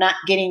volume, but they're not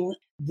getting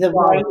the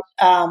right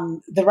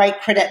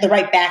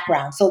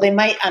background. So they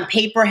might on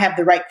paper have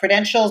the right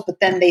credentials, but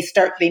then they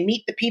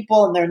meet the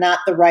people and they're not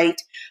the right.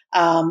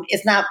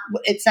 It's not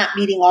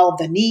meeting all of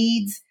the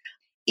needs.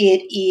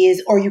 It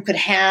is, or you could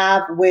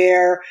have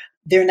where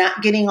they're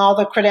not getting all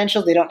the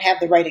credentials. They don't have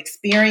the right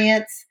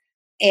experience.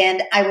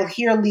 And I will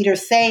hear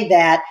leaders say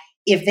that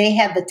if they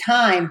had the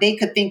time, they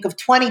could think of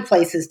 20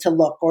 places to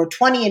look or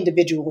 20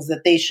 individuals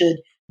that they should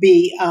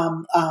be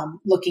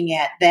looking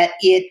at.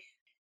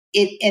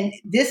 And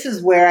this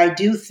is where I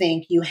do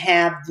think you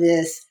have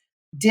this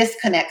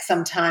disconnect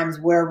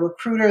sometimes where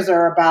recruiters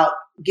are about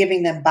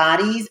giving them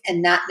bodies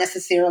and not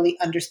necessarily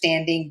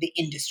understanding the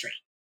industry.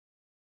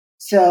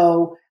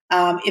 So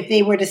if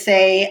they were to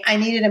say, I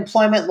need an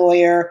employment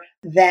lawyer,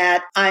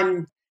 that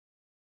I'm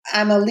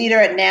a leader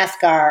at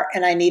NASCAR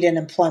and I need an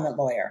employment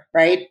lawyer,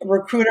 right? A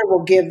recruiter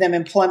will give them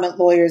employment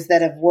lawyers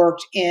that have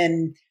worked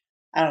in,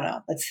 I don't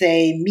know, let's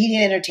say media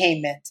and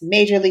entertainment,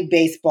 Major League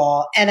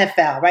Baseball,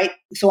 NFL, right?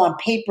 So on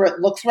paper, it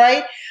looks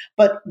right.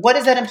 But what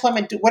does that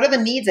employment do? What are the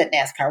needs at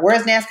NASCAR? Where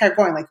is NASCAR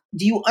going? Like,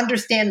 do you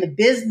understand the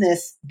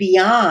business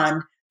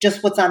beyond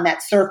just what's on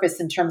that surface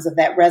in terms of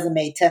that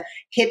resume to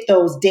hit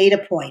those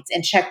data points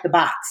and check the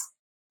box?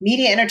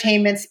 Media,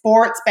 entertainment,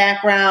 sports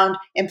background,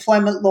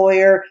 employment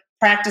lawyer,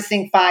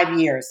 practicing 5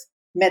 years,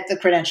 met the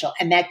credential.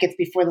 And that gets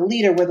before the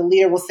leader, where the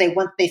leader will say,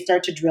 once they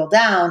start to drill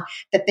down,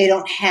 that they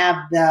don't have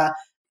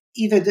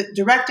either the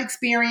direct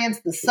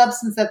experience, the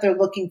substance that they're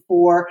looking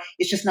for.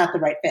 It's just not the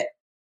right fit.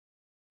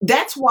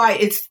 That's why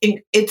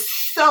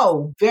it's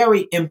so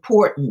very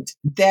important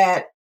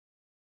that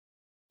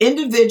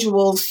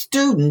individual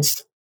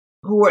students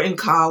who are in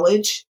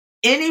college,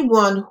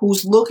 anyone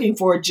who's looking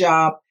for a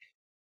job,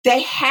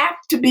 they have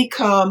to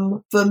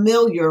become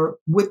familiar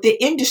with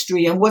the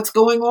industry and what's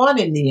going on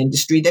in the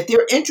industry that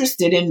they're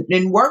interested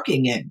in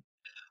working in,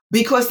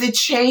 because it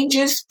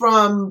changes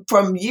from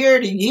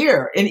year to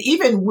year and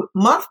even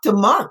month to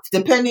month,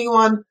 depending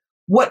on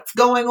what's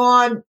going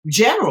on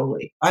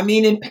generally. I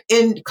mean,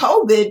 in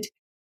COVID,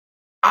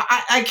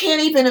 I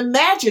can't even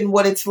imagine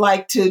what it's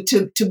like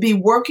to be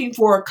working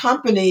for a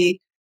company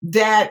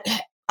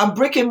a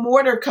brick and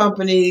mortar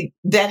company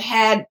that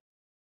had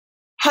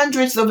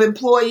hundreds of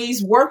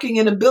employees working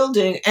in a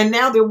building, and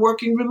now they're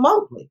working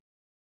remotely.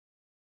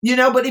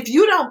 But if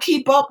you don't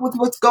keep up with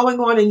what's going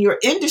on in your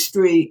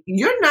industry,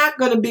 you're not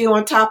going to be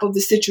on top of the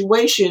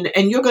situation,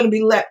 and you're going to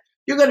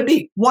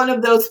be one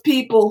of those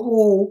people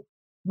who,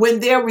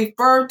 when they're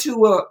referred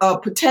to a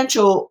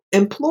potential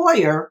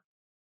employer,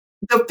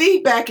 the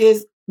feedback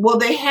is, well,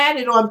 they had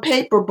it on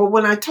paper, but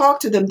when I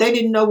talked to them, they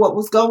didn't know what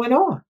was going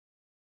on.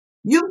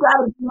 You've got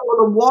to be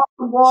able to walk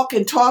the walk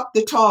and talk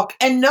the talk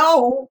and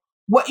know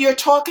what you're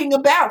talking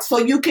about so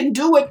you can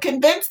do it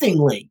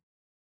convincingly.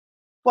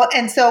 Well,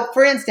 and so,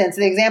 for instance,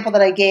 the example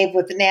that I gave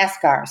with the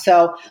NASCAR.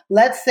 So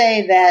let's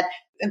say that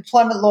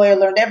employment lawyer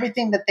learned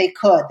everything that they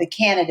could, the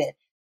candidate,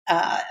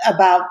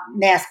 about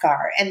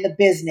NASCAR and the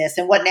business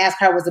and what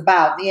NASCAR was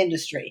about, the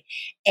industry.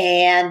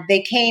 And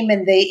they came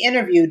and they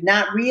interviewed,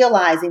 not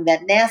realizing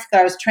that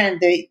NASCAR's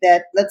trend,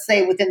 that let's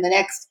say within the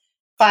next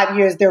 5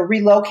 years, they're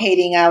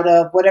relocating out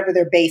of whatever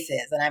their base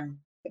is. And I'm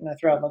going to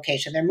throw a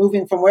location. They're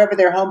moving from wherever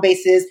their home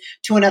base is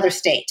to another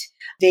state.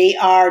 They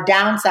are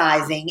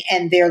downsizing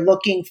and they're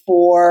looking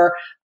for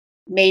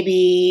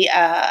maybe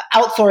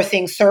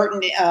outsourcing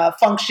certain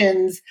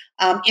functions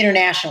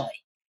internationally.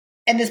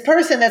 And this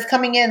person that's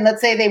coming in,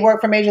 let's say they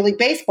work for Major League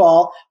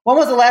Baseball. When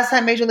was the last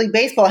time Major League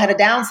Baseball had a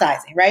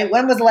downsizing, right?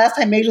 When was the last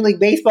time Major League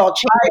Baseball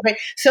changed? Right?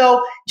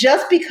 So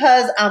just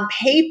because on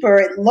paper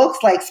it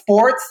looks like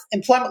sports,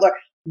 employment lawyer,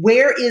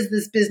 where is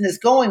this business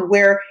going?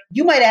 Where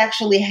you might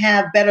actually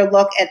have better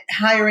luck at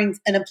hiring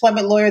an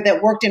employment lawyer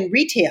that worked in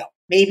retail,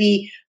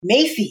 maybe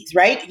Macy's,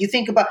 right? You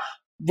think about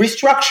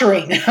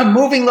restructuring,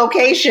 moving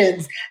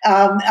locations,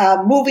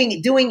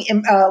 doing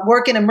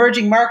work in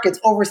emerging markets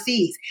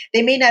overseas.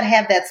 They may not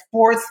have that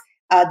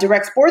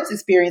direct sports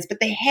experience, but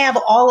they have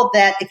all of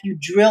that. If you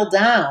drill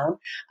down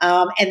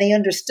and they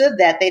understood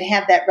that, they'd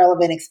have that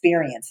relevant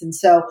experience. And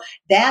so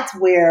that's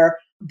where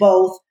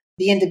both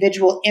the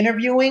individual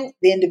interviewing,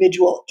 the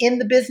individual in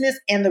the business,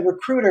 and the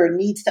recruiter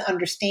needs to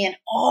understand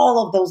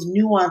all of those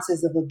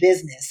nuances of a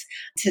business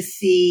to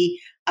see,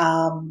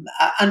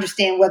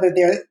 understand whether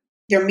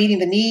they're meeting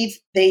the needs.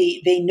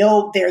 They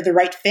know they're the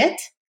right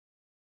fit.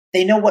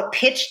 They know what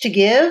pitch to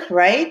give,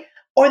 right?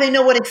 Or they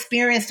know what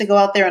experience to go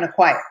out there and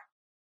acquire.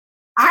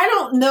 I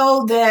don't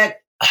know that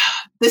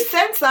the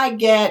sense I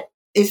get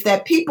is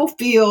that people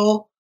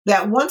feel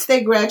that once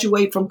they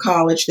graduate from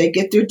college, they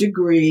get their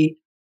degree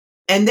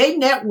and they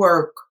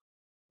network.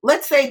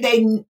 Let's say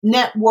they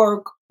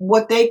network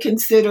what they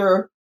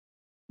consider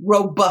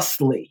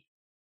robustly.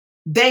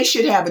 they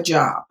should have a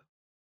job.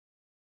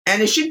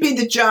 And it should be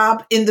the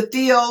job in the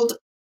field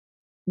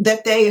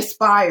that they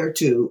aspire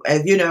to.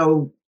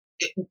 And,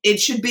 it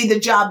should be the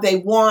job they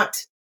want,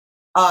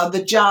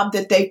 the job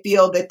that they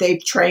feel that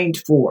they've trained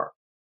for.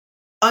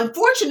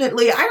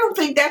 Unfortunately, I don't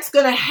think that's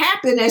going to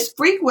happen as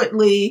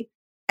frequently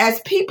as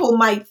people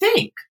might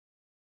think,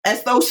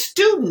 as those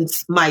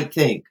students might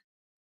think.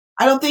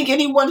 I don't think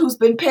anyone who's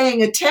been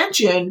paying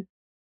attention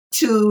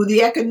to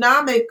the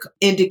economic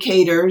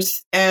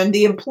indicators and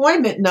the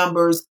employment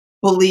numbers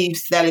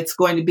believes that it's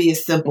going to be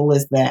as simple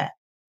as that.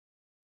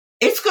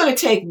 It's going to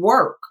take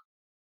work.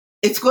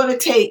 It's going to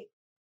take,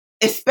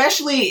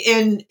 especially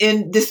in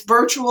this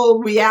virtual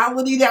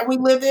reality that we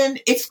live in,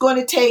 it's going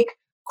to take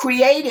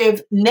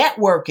creative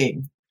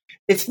networking.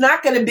 It's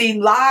not going to be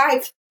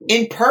live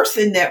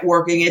in-person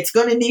networking. It's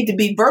going to need to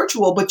be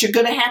virtual, but you're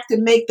going to have to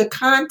make the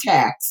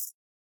contacts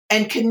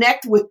and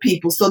connect with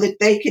people so that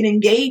they can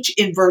engage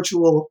in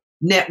virtual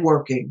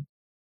networking.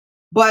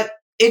 But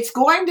it's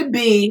going to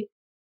be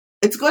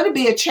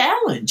a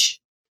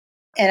challenge.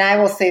 And I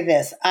will say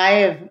this, I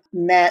have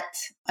met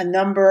a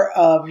number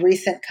of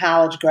recent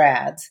college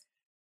grads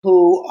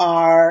who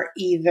are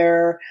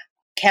either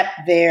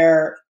kept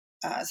their,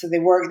 so they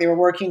were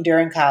working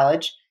during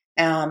college,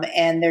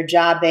 and their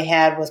job they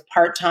had was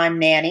part-time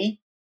nanny.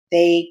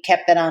 They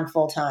kept that on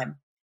full-time.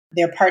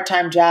 Their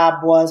part-time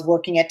job was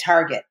working at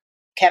Target.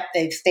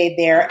 They've stayed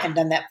there and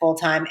done that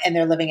full-time, and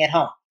they're living at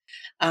home.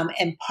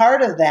 And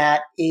part of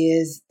that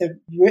is the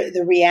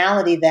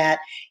reality that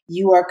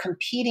you are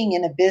competing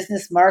in a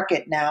business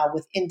market now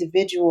with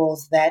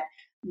individuals that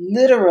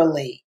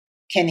literally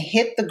can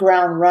hit the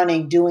ground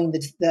running doing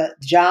the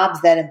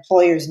jobs that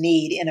employers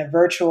need in a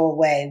virtual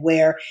way,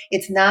 where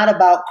it's not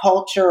about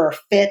culture or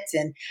fit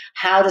and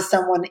how does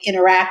someone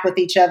interact with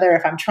each other.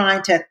 If I'm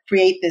trying to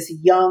create this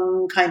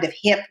young kind of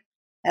hip,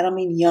 I don't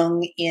mean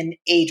young in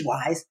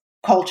age-wise,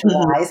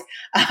 culture-wise,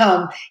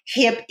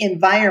 hip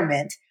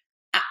environment,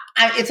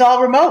 it's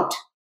all remote,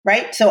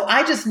 right? So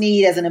I just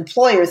need, as an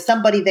employer,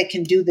 somebody that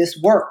can do this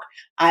work.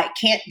 I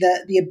can't,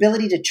 the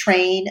ability to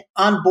train,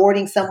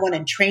 onboarding someone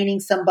and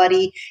training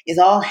somebody is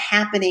all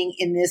happening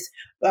in this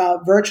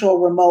virtual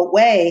remote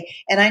way.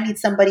 And I need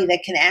somebody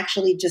that can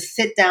actually just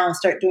sit down and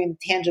start doing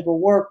the tangible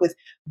work with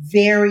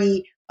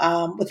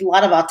with a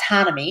lot of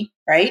autonomy,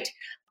 right?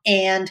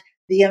 And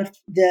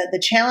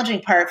the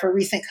challenging part for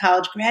recent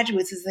college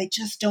graduates is they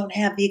just don't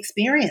have the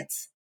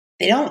experience.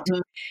 They don't.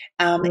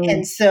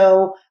 And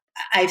so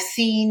I've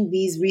seen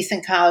these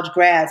recent college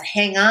grads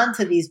hang on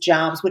to these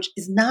jobs, which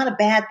is not a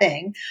bad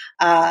thing,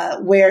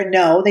 where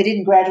no, they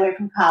didn't graduate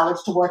from college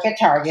to work at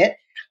Target.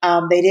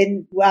 They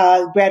didn't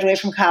graduate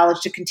from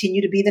college to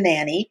continue to be the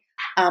nanny.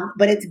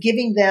 But it's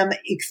giving them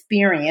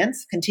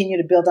experience, continue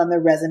to build on their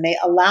resume,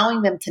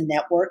 allowing them to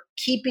network,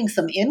 keeping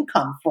some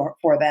income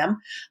for them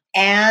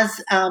as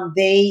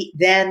they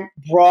then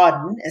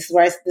broaden. This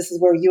is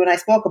where you and I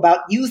spoke about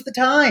use the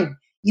time.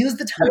 Use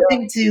the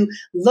time to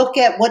look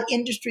at what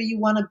industry you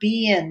want to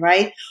be in,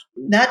 right?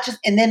 Not just,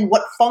 and then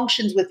what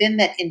functions within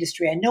that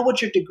industry. I know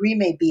what your degree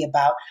may be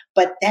about,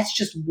 but that's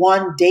just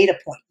one data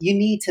point. You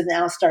need to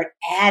now start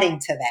adding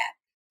to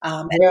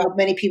that.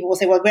 Many people will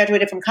say, well, I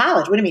graduated from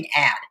college. What do you mean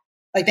add?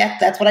 Like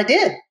that's what I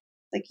did.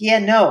 Like, yeah,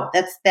 no,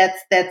 it's,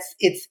 and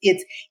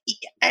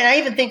I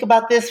even think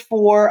about this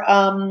for,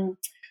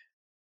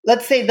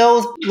 let's say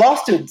those law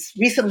students,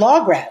 recent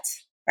law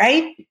grads,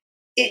 right?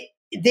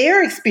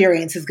 Their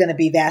experience is going to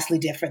be vastly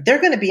different.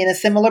 They're going to be in a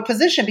similar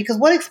position because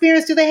what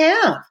experience do they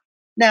have?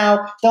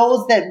 Now,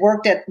 those that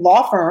worked at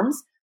law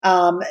firms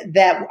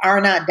that are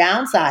not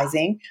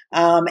downsizing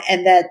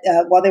and that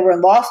while they were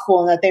in law school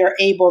and that they are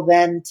able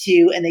then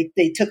to, and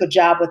they took a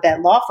job with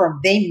that law firm,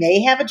 they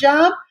may have a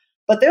job,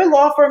 but there are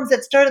law firms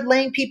that started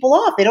laying people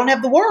off. They don't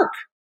have the work.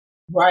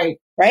 Right.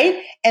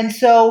 Right. And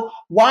so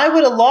why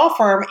would a law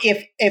firm,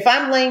 if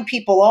I'm laying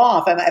people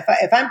off,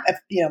 if I'm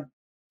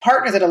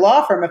partners at a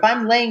law firm, if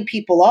I'm laying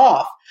people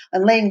off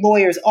and laying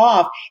lawyers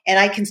off and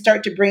I can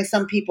start to bring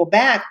some people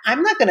back,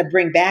 I'm not going to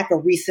bring back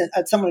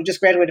someone who just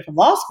graduated from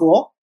law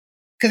school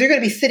because you're going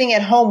to be sitting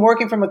at home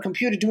working from a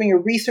computer, doing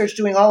your research,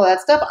 doing all of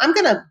that stuff. I'm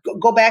going to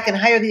go back and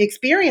hire the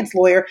experienced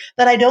lawyer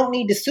that I don't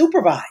need to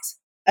supervise.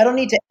 I don't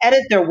need to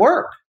edit their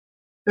work.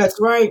 That's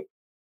right.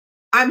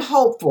 I'm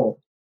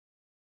hopeful.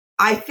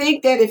 I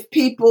think that if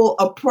people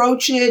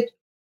approach it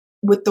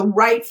with the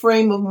right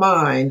frame of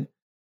mind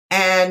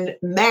and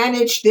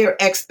manage their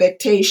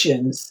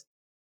expectations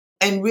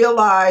and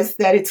realize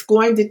that it's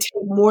going to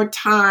take more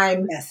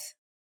time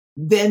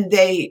than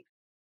it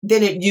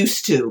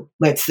used to,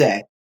 let's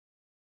say,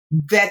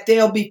 that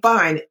they'll be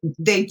fine.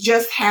 They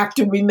just have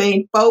to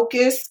remain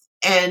focused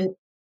and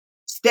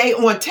stay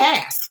on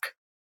task.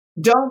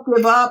 Don't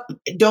give up.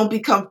 Don't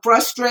become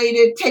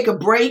frustrated. Take a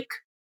break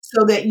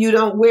so that you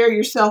don't wear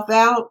yourself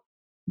out.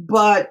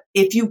 But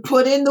if you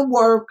put in the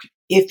work,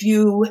 if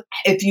you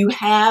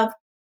have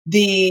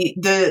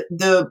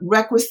the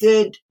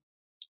requisite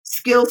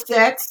skill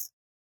sets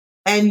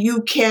and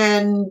you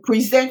can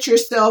present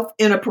yourself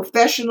in a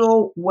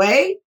professional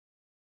way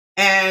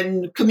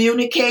and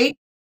communicate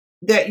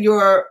that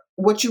you're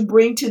what you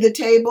bring to the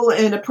table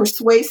in a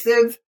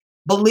persuasive,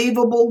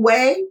 believable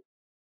way,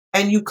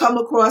 and you come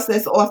across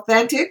as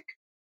authentic.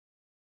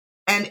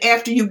 And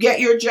after you get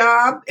your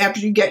job,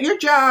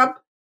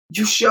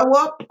 you show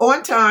up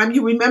on time.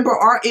 You remember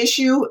our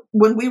issue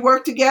when we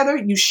worked together.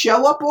 You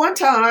show up on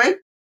time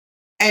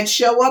and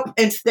show up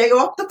and stay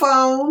off the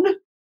phone.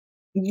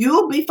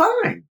 You'll be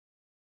fine.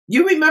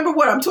 You remember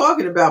what I'm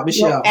talking about,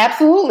 Michelle? No,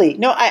 absolutely.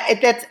 No,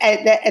 that's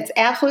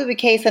absolutely the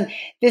case. And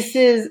this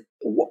is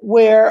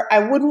where I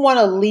wouldn't want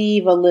to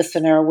leave a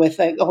listener with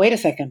oh, wait a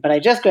second, but I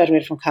just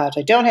graduated from college.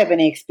 I don't have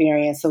any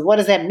experience. So what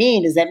does that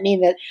mean? Does that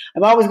mean that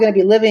I'm always going to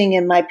be living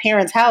in my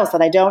parents' house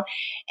that I don't?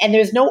 And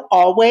there's no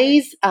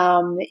always,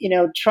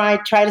 try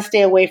to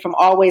stay away from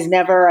always,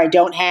 never, I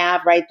don't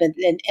have, right?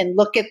 And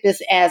look at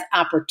this as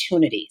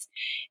opportunities.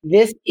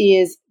 This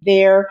is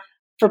there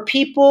for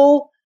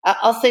people.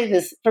 I'll say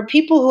this, for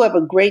people who have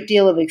a great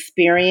deal of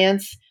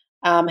experience,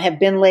 have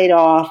been laid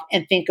off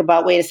and think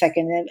about, wait a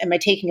second, am I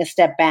taking a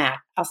step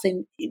back? I'll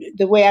say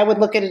the way I would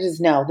look at it is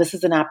no, this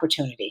is an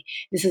opportunity.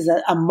 This is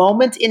a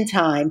moment in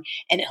time,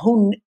 and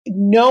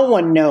no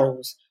one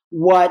knows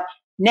what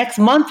next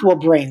month will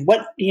bring,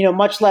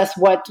 much less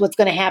what's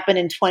going to happen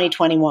in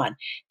 2021.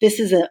 This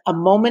is a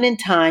moment in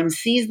time.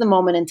 Seize the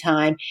moment in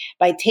time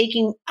by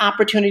taking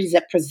opportunities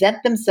that present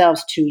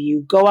themselves to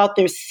you. Go out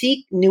there,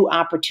 seek new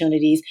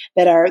opportunities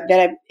that are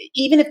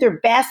even if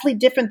they're vastly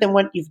different than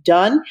what you've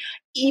done.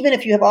 Even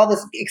if you have all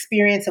this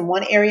experience in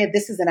one area,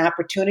 this is an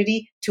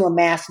opportunity to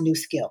amass new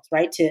skills,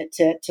 right?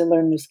 To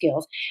learn new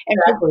skills. And,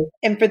 exactly.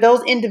 And for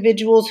those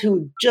individuals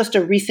who just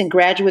are recent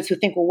graduates who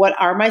think, well, what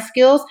are my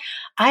skills?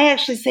 I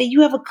actually say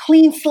you have a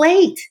clean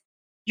slate.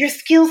 Your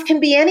skills can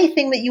be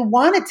anything that you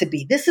want it to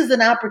be. This is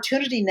an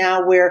opportunity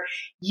now where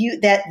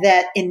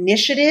that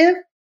initiative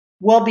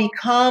will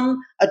become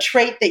a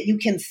trait that you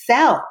can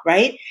sell,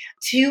 right,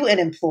 to an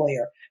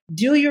employer.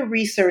 Do your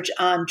research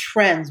on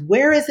trends.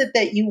 Where is it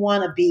that you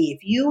want to be? If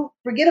you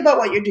forget about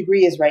what your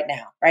degree is right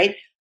now, right?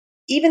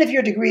 Even if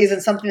your degree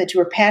isn't something that you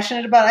are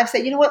passionate about, I'd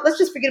say, you know what? Let's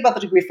just forget about the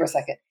degree for a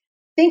second.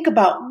 Think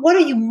about, what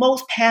are you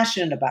most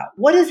passionate about?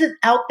 What is it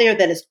out there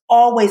that has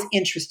always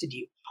interested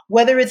you?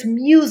 Whether it's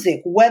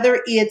music,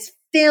 whether it's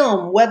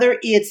film, whether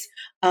it's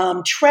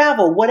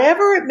travel,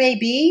 whatever it may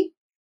be,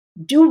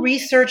 do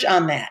research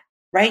on that,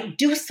 right?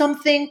 Do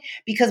something,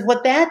 because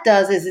what that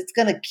does is it's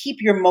going to keep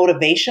your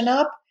motivation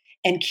up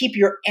and keep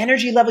your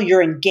energy level,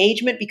 your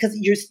engagement, because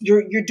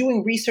you're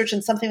doing research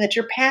on something that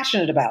you're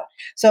passionate about.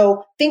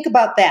 So think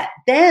about that.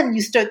 Then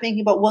you start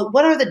thinking about, well,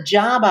 what are the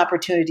job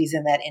opportunities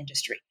in that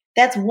industry?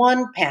 That's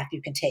one path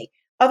you can take.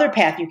 Other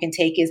path you can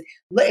take is,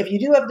 if you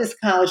do have this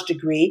college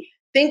degree,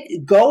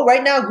 go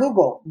right now,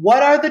 Google,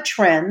 what are the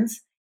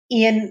trends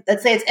in,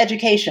 let's say it's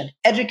education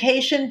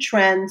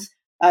trends,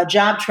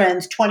 job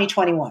trends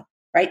 2021.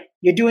 Right?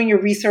 You're doing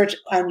your research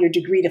on your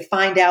degree to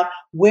find out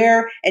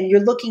where, and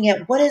you're looking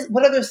at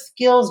what other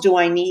skills do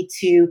I need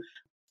to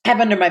have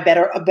under my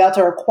belt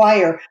or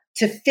acquire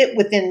to fit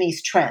within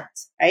these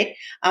trends, right?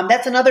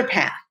 That's another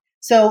path.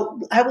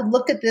 So I would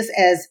look at this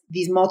as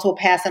these multiple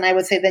paths, and I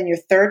would say then your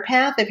third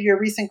path, if you're a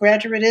recent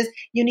graduate, is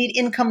you need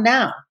income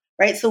now,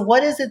 right? So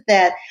what is it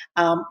that,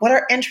 what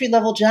are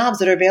entry-level jobs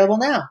that are available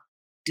now?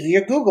 Do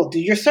your Google, do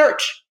your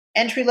search,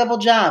 entry-level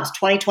jobs,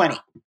 2020.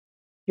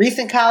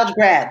 Recent college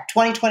grad,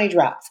 2020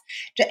 drops.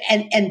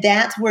 And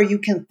that's where you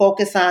can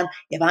focus on,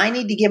 if I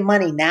need to get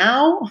money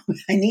now,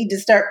 I need to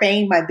start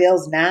paying my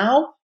bills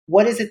now,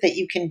 what is it that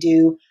you can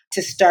do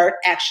to start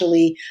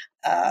actually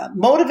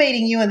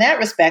motivating you in that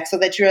respect, so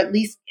that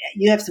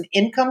you have some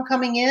income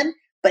coming in,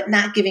 but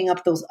not giving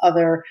up those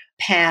other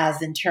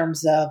paths in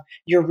terms of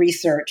your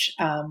research,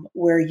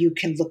 where you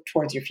can look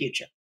towards your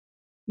future.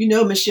 You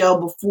know,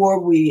 Michelle, before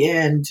we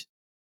end,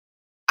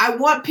 I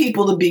want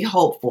people to be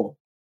hopeful.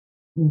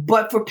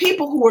 But for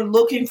people who are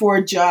looking for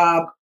a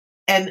job,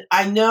 and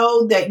I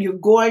know that you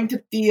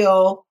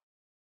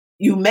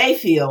may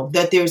feel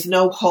that there's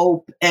no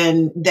hope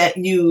and that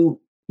you've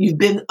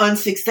been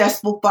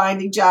unsuccessful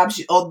finding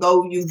jobs,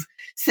 although you've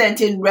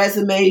sent in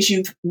resumes,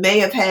 you may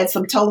have had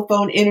some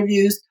telephone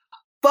interviews.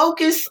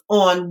 Focus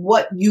on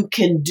what you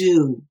can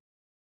do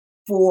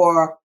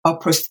for a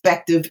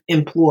prospective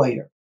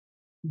employer.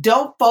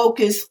 Don't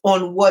focus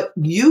on what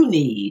you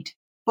need.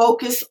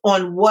 Focus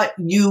on what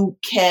you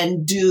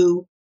can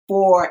do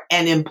for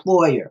an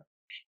employer,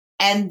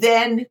 and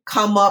then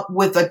come up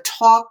with a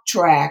talk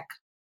track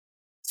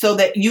so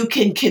that you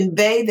can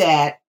convey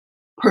that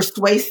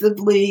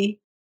persuasively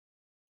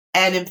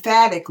and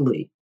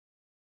emphatically.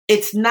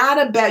 It's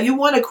not about, you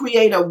want to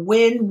create a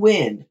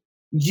win-win.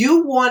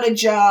 You want a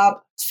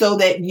job so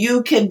that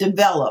you can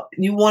develop.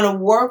 You want to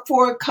work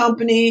for a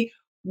company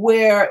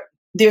where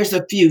there's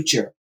a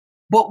future.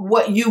 But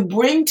what you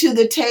bring to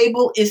the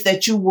table is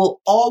that you will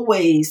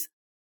always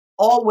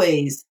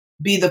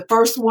be the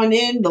first one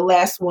in, the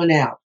last one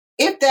out,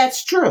 if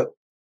that's true.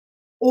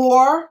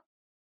 Or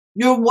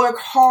you'll work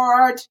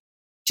hard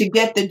to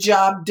get the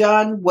job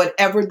done,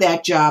 whatever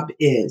that job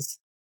is.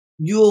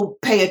 You'll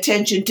pay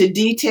attention to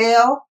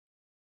detail,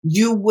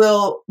 You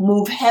will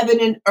move heaven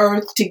and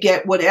earth to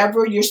get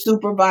whatever your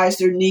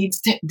supervisor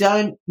needs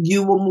done.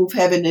 You will move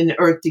heaven and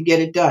earth to get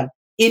it done.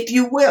 If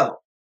you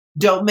will,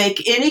 don't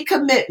make any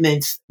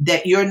commitments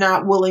that you're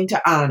not willing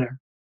to honor.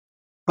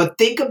 But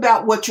think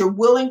about what you're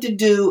willing to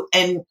do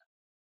and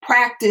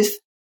practice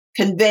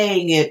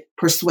conveying it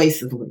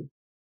persuasively.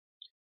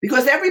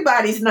 Because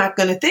everybody's not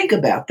going to think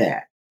about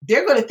that.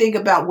 They're going to think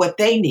about what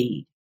they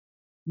need.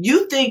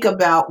 You think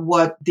about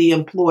what the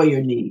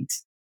employer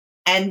needs.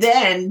 And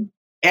then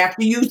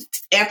after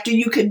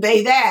you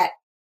convey that,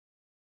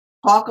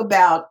 talk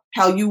about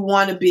how you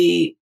want to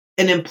be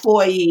an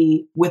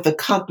employee with a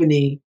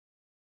company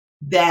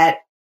that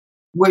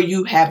where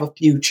you have a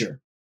future.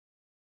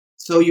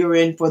 So you're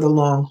in for the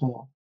long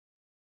haul.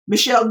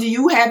 Michelle, do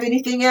you have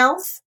anything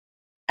else?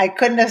 I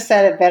couldn't have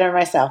said it better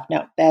myself.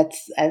 No, I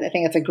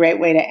think it's a great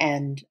way to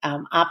end.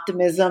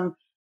 Optimism,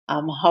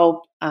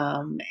 hope,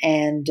 and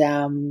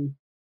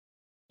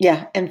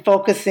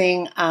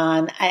focusing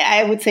on,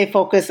 I would say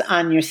focus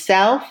on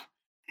yourself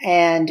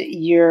and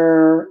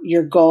your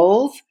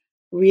goals,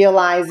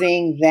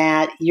 realizing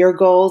that your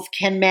goals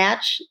can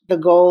match the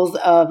goals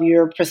of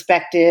your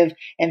prospective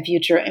and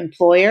future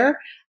employer.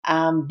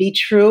 Be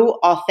true,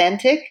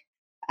 authentic,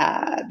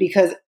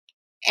 because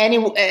any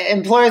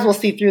employers will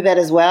see through that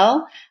as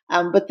well.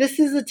 But this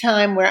is a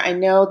time where I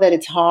know that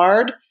it's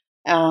hard.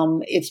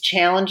 It's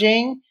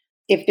challenging.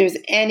 If there's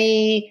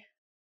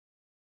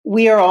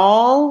we are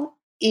all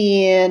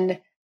in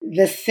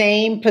the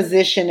same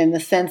position in the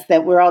sense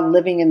that we're all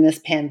living in this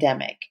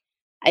pandemic.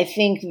 I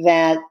think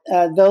that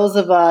those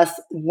of us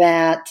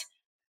that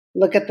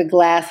look at the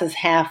glass as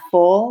half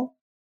full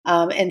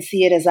and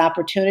see it as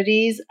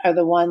opportunities are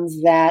the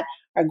ones that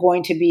are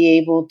going to be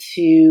able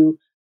to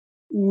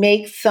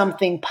make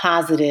something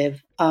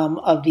positive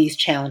of these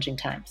challenging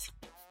times.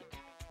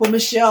 Well,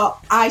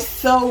 Michelle, I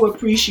so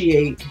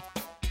appreciate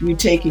you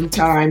taking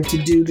time to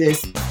do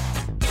this.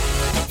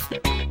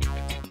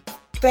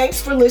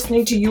 Thanks for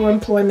listening to Your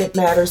Employment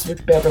Matters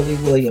with Beverly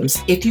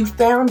Williams. If you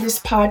found this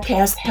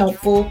podcast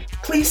helpful,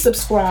 please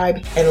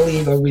subscribe and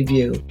leave a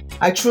review.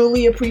 I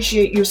truly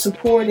appreciate your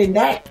support, and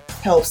that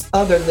helps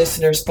other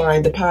listeners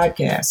find the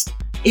podcast.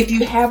 If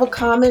you have a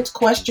comment,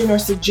 question, or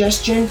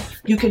suggestion,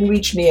 you can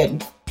reach me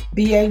at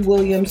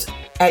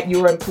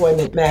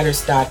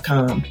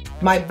baWilliams@youremploymentmatters.com.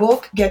 My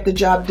book, Get the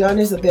Job Done,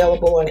 is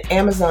available on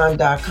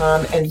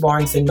Amazon.com and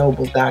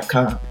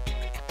BarnesandNoble.com.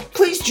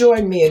 Please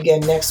join me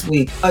again next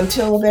week.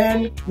 Until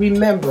then,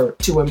 remember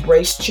to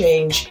embrace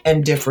change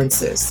and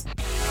differences.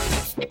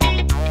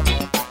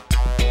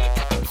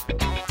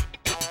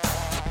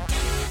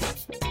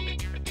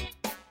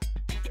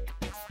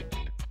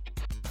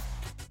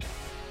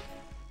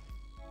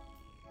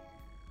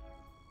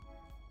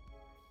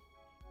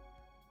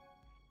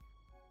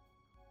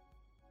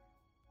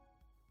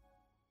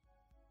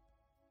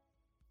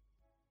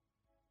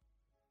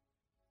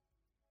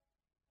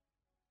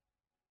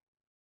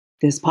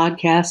 This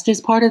podcast is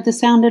part of the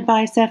Sound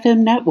Advice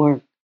FM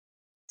network.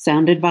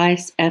 Sound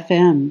Advice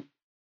FM.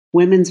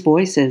 Women's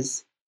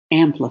voices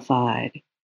amplified.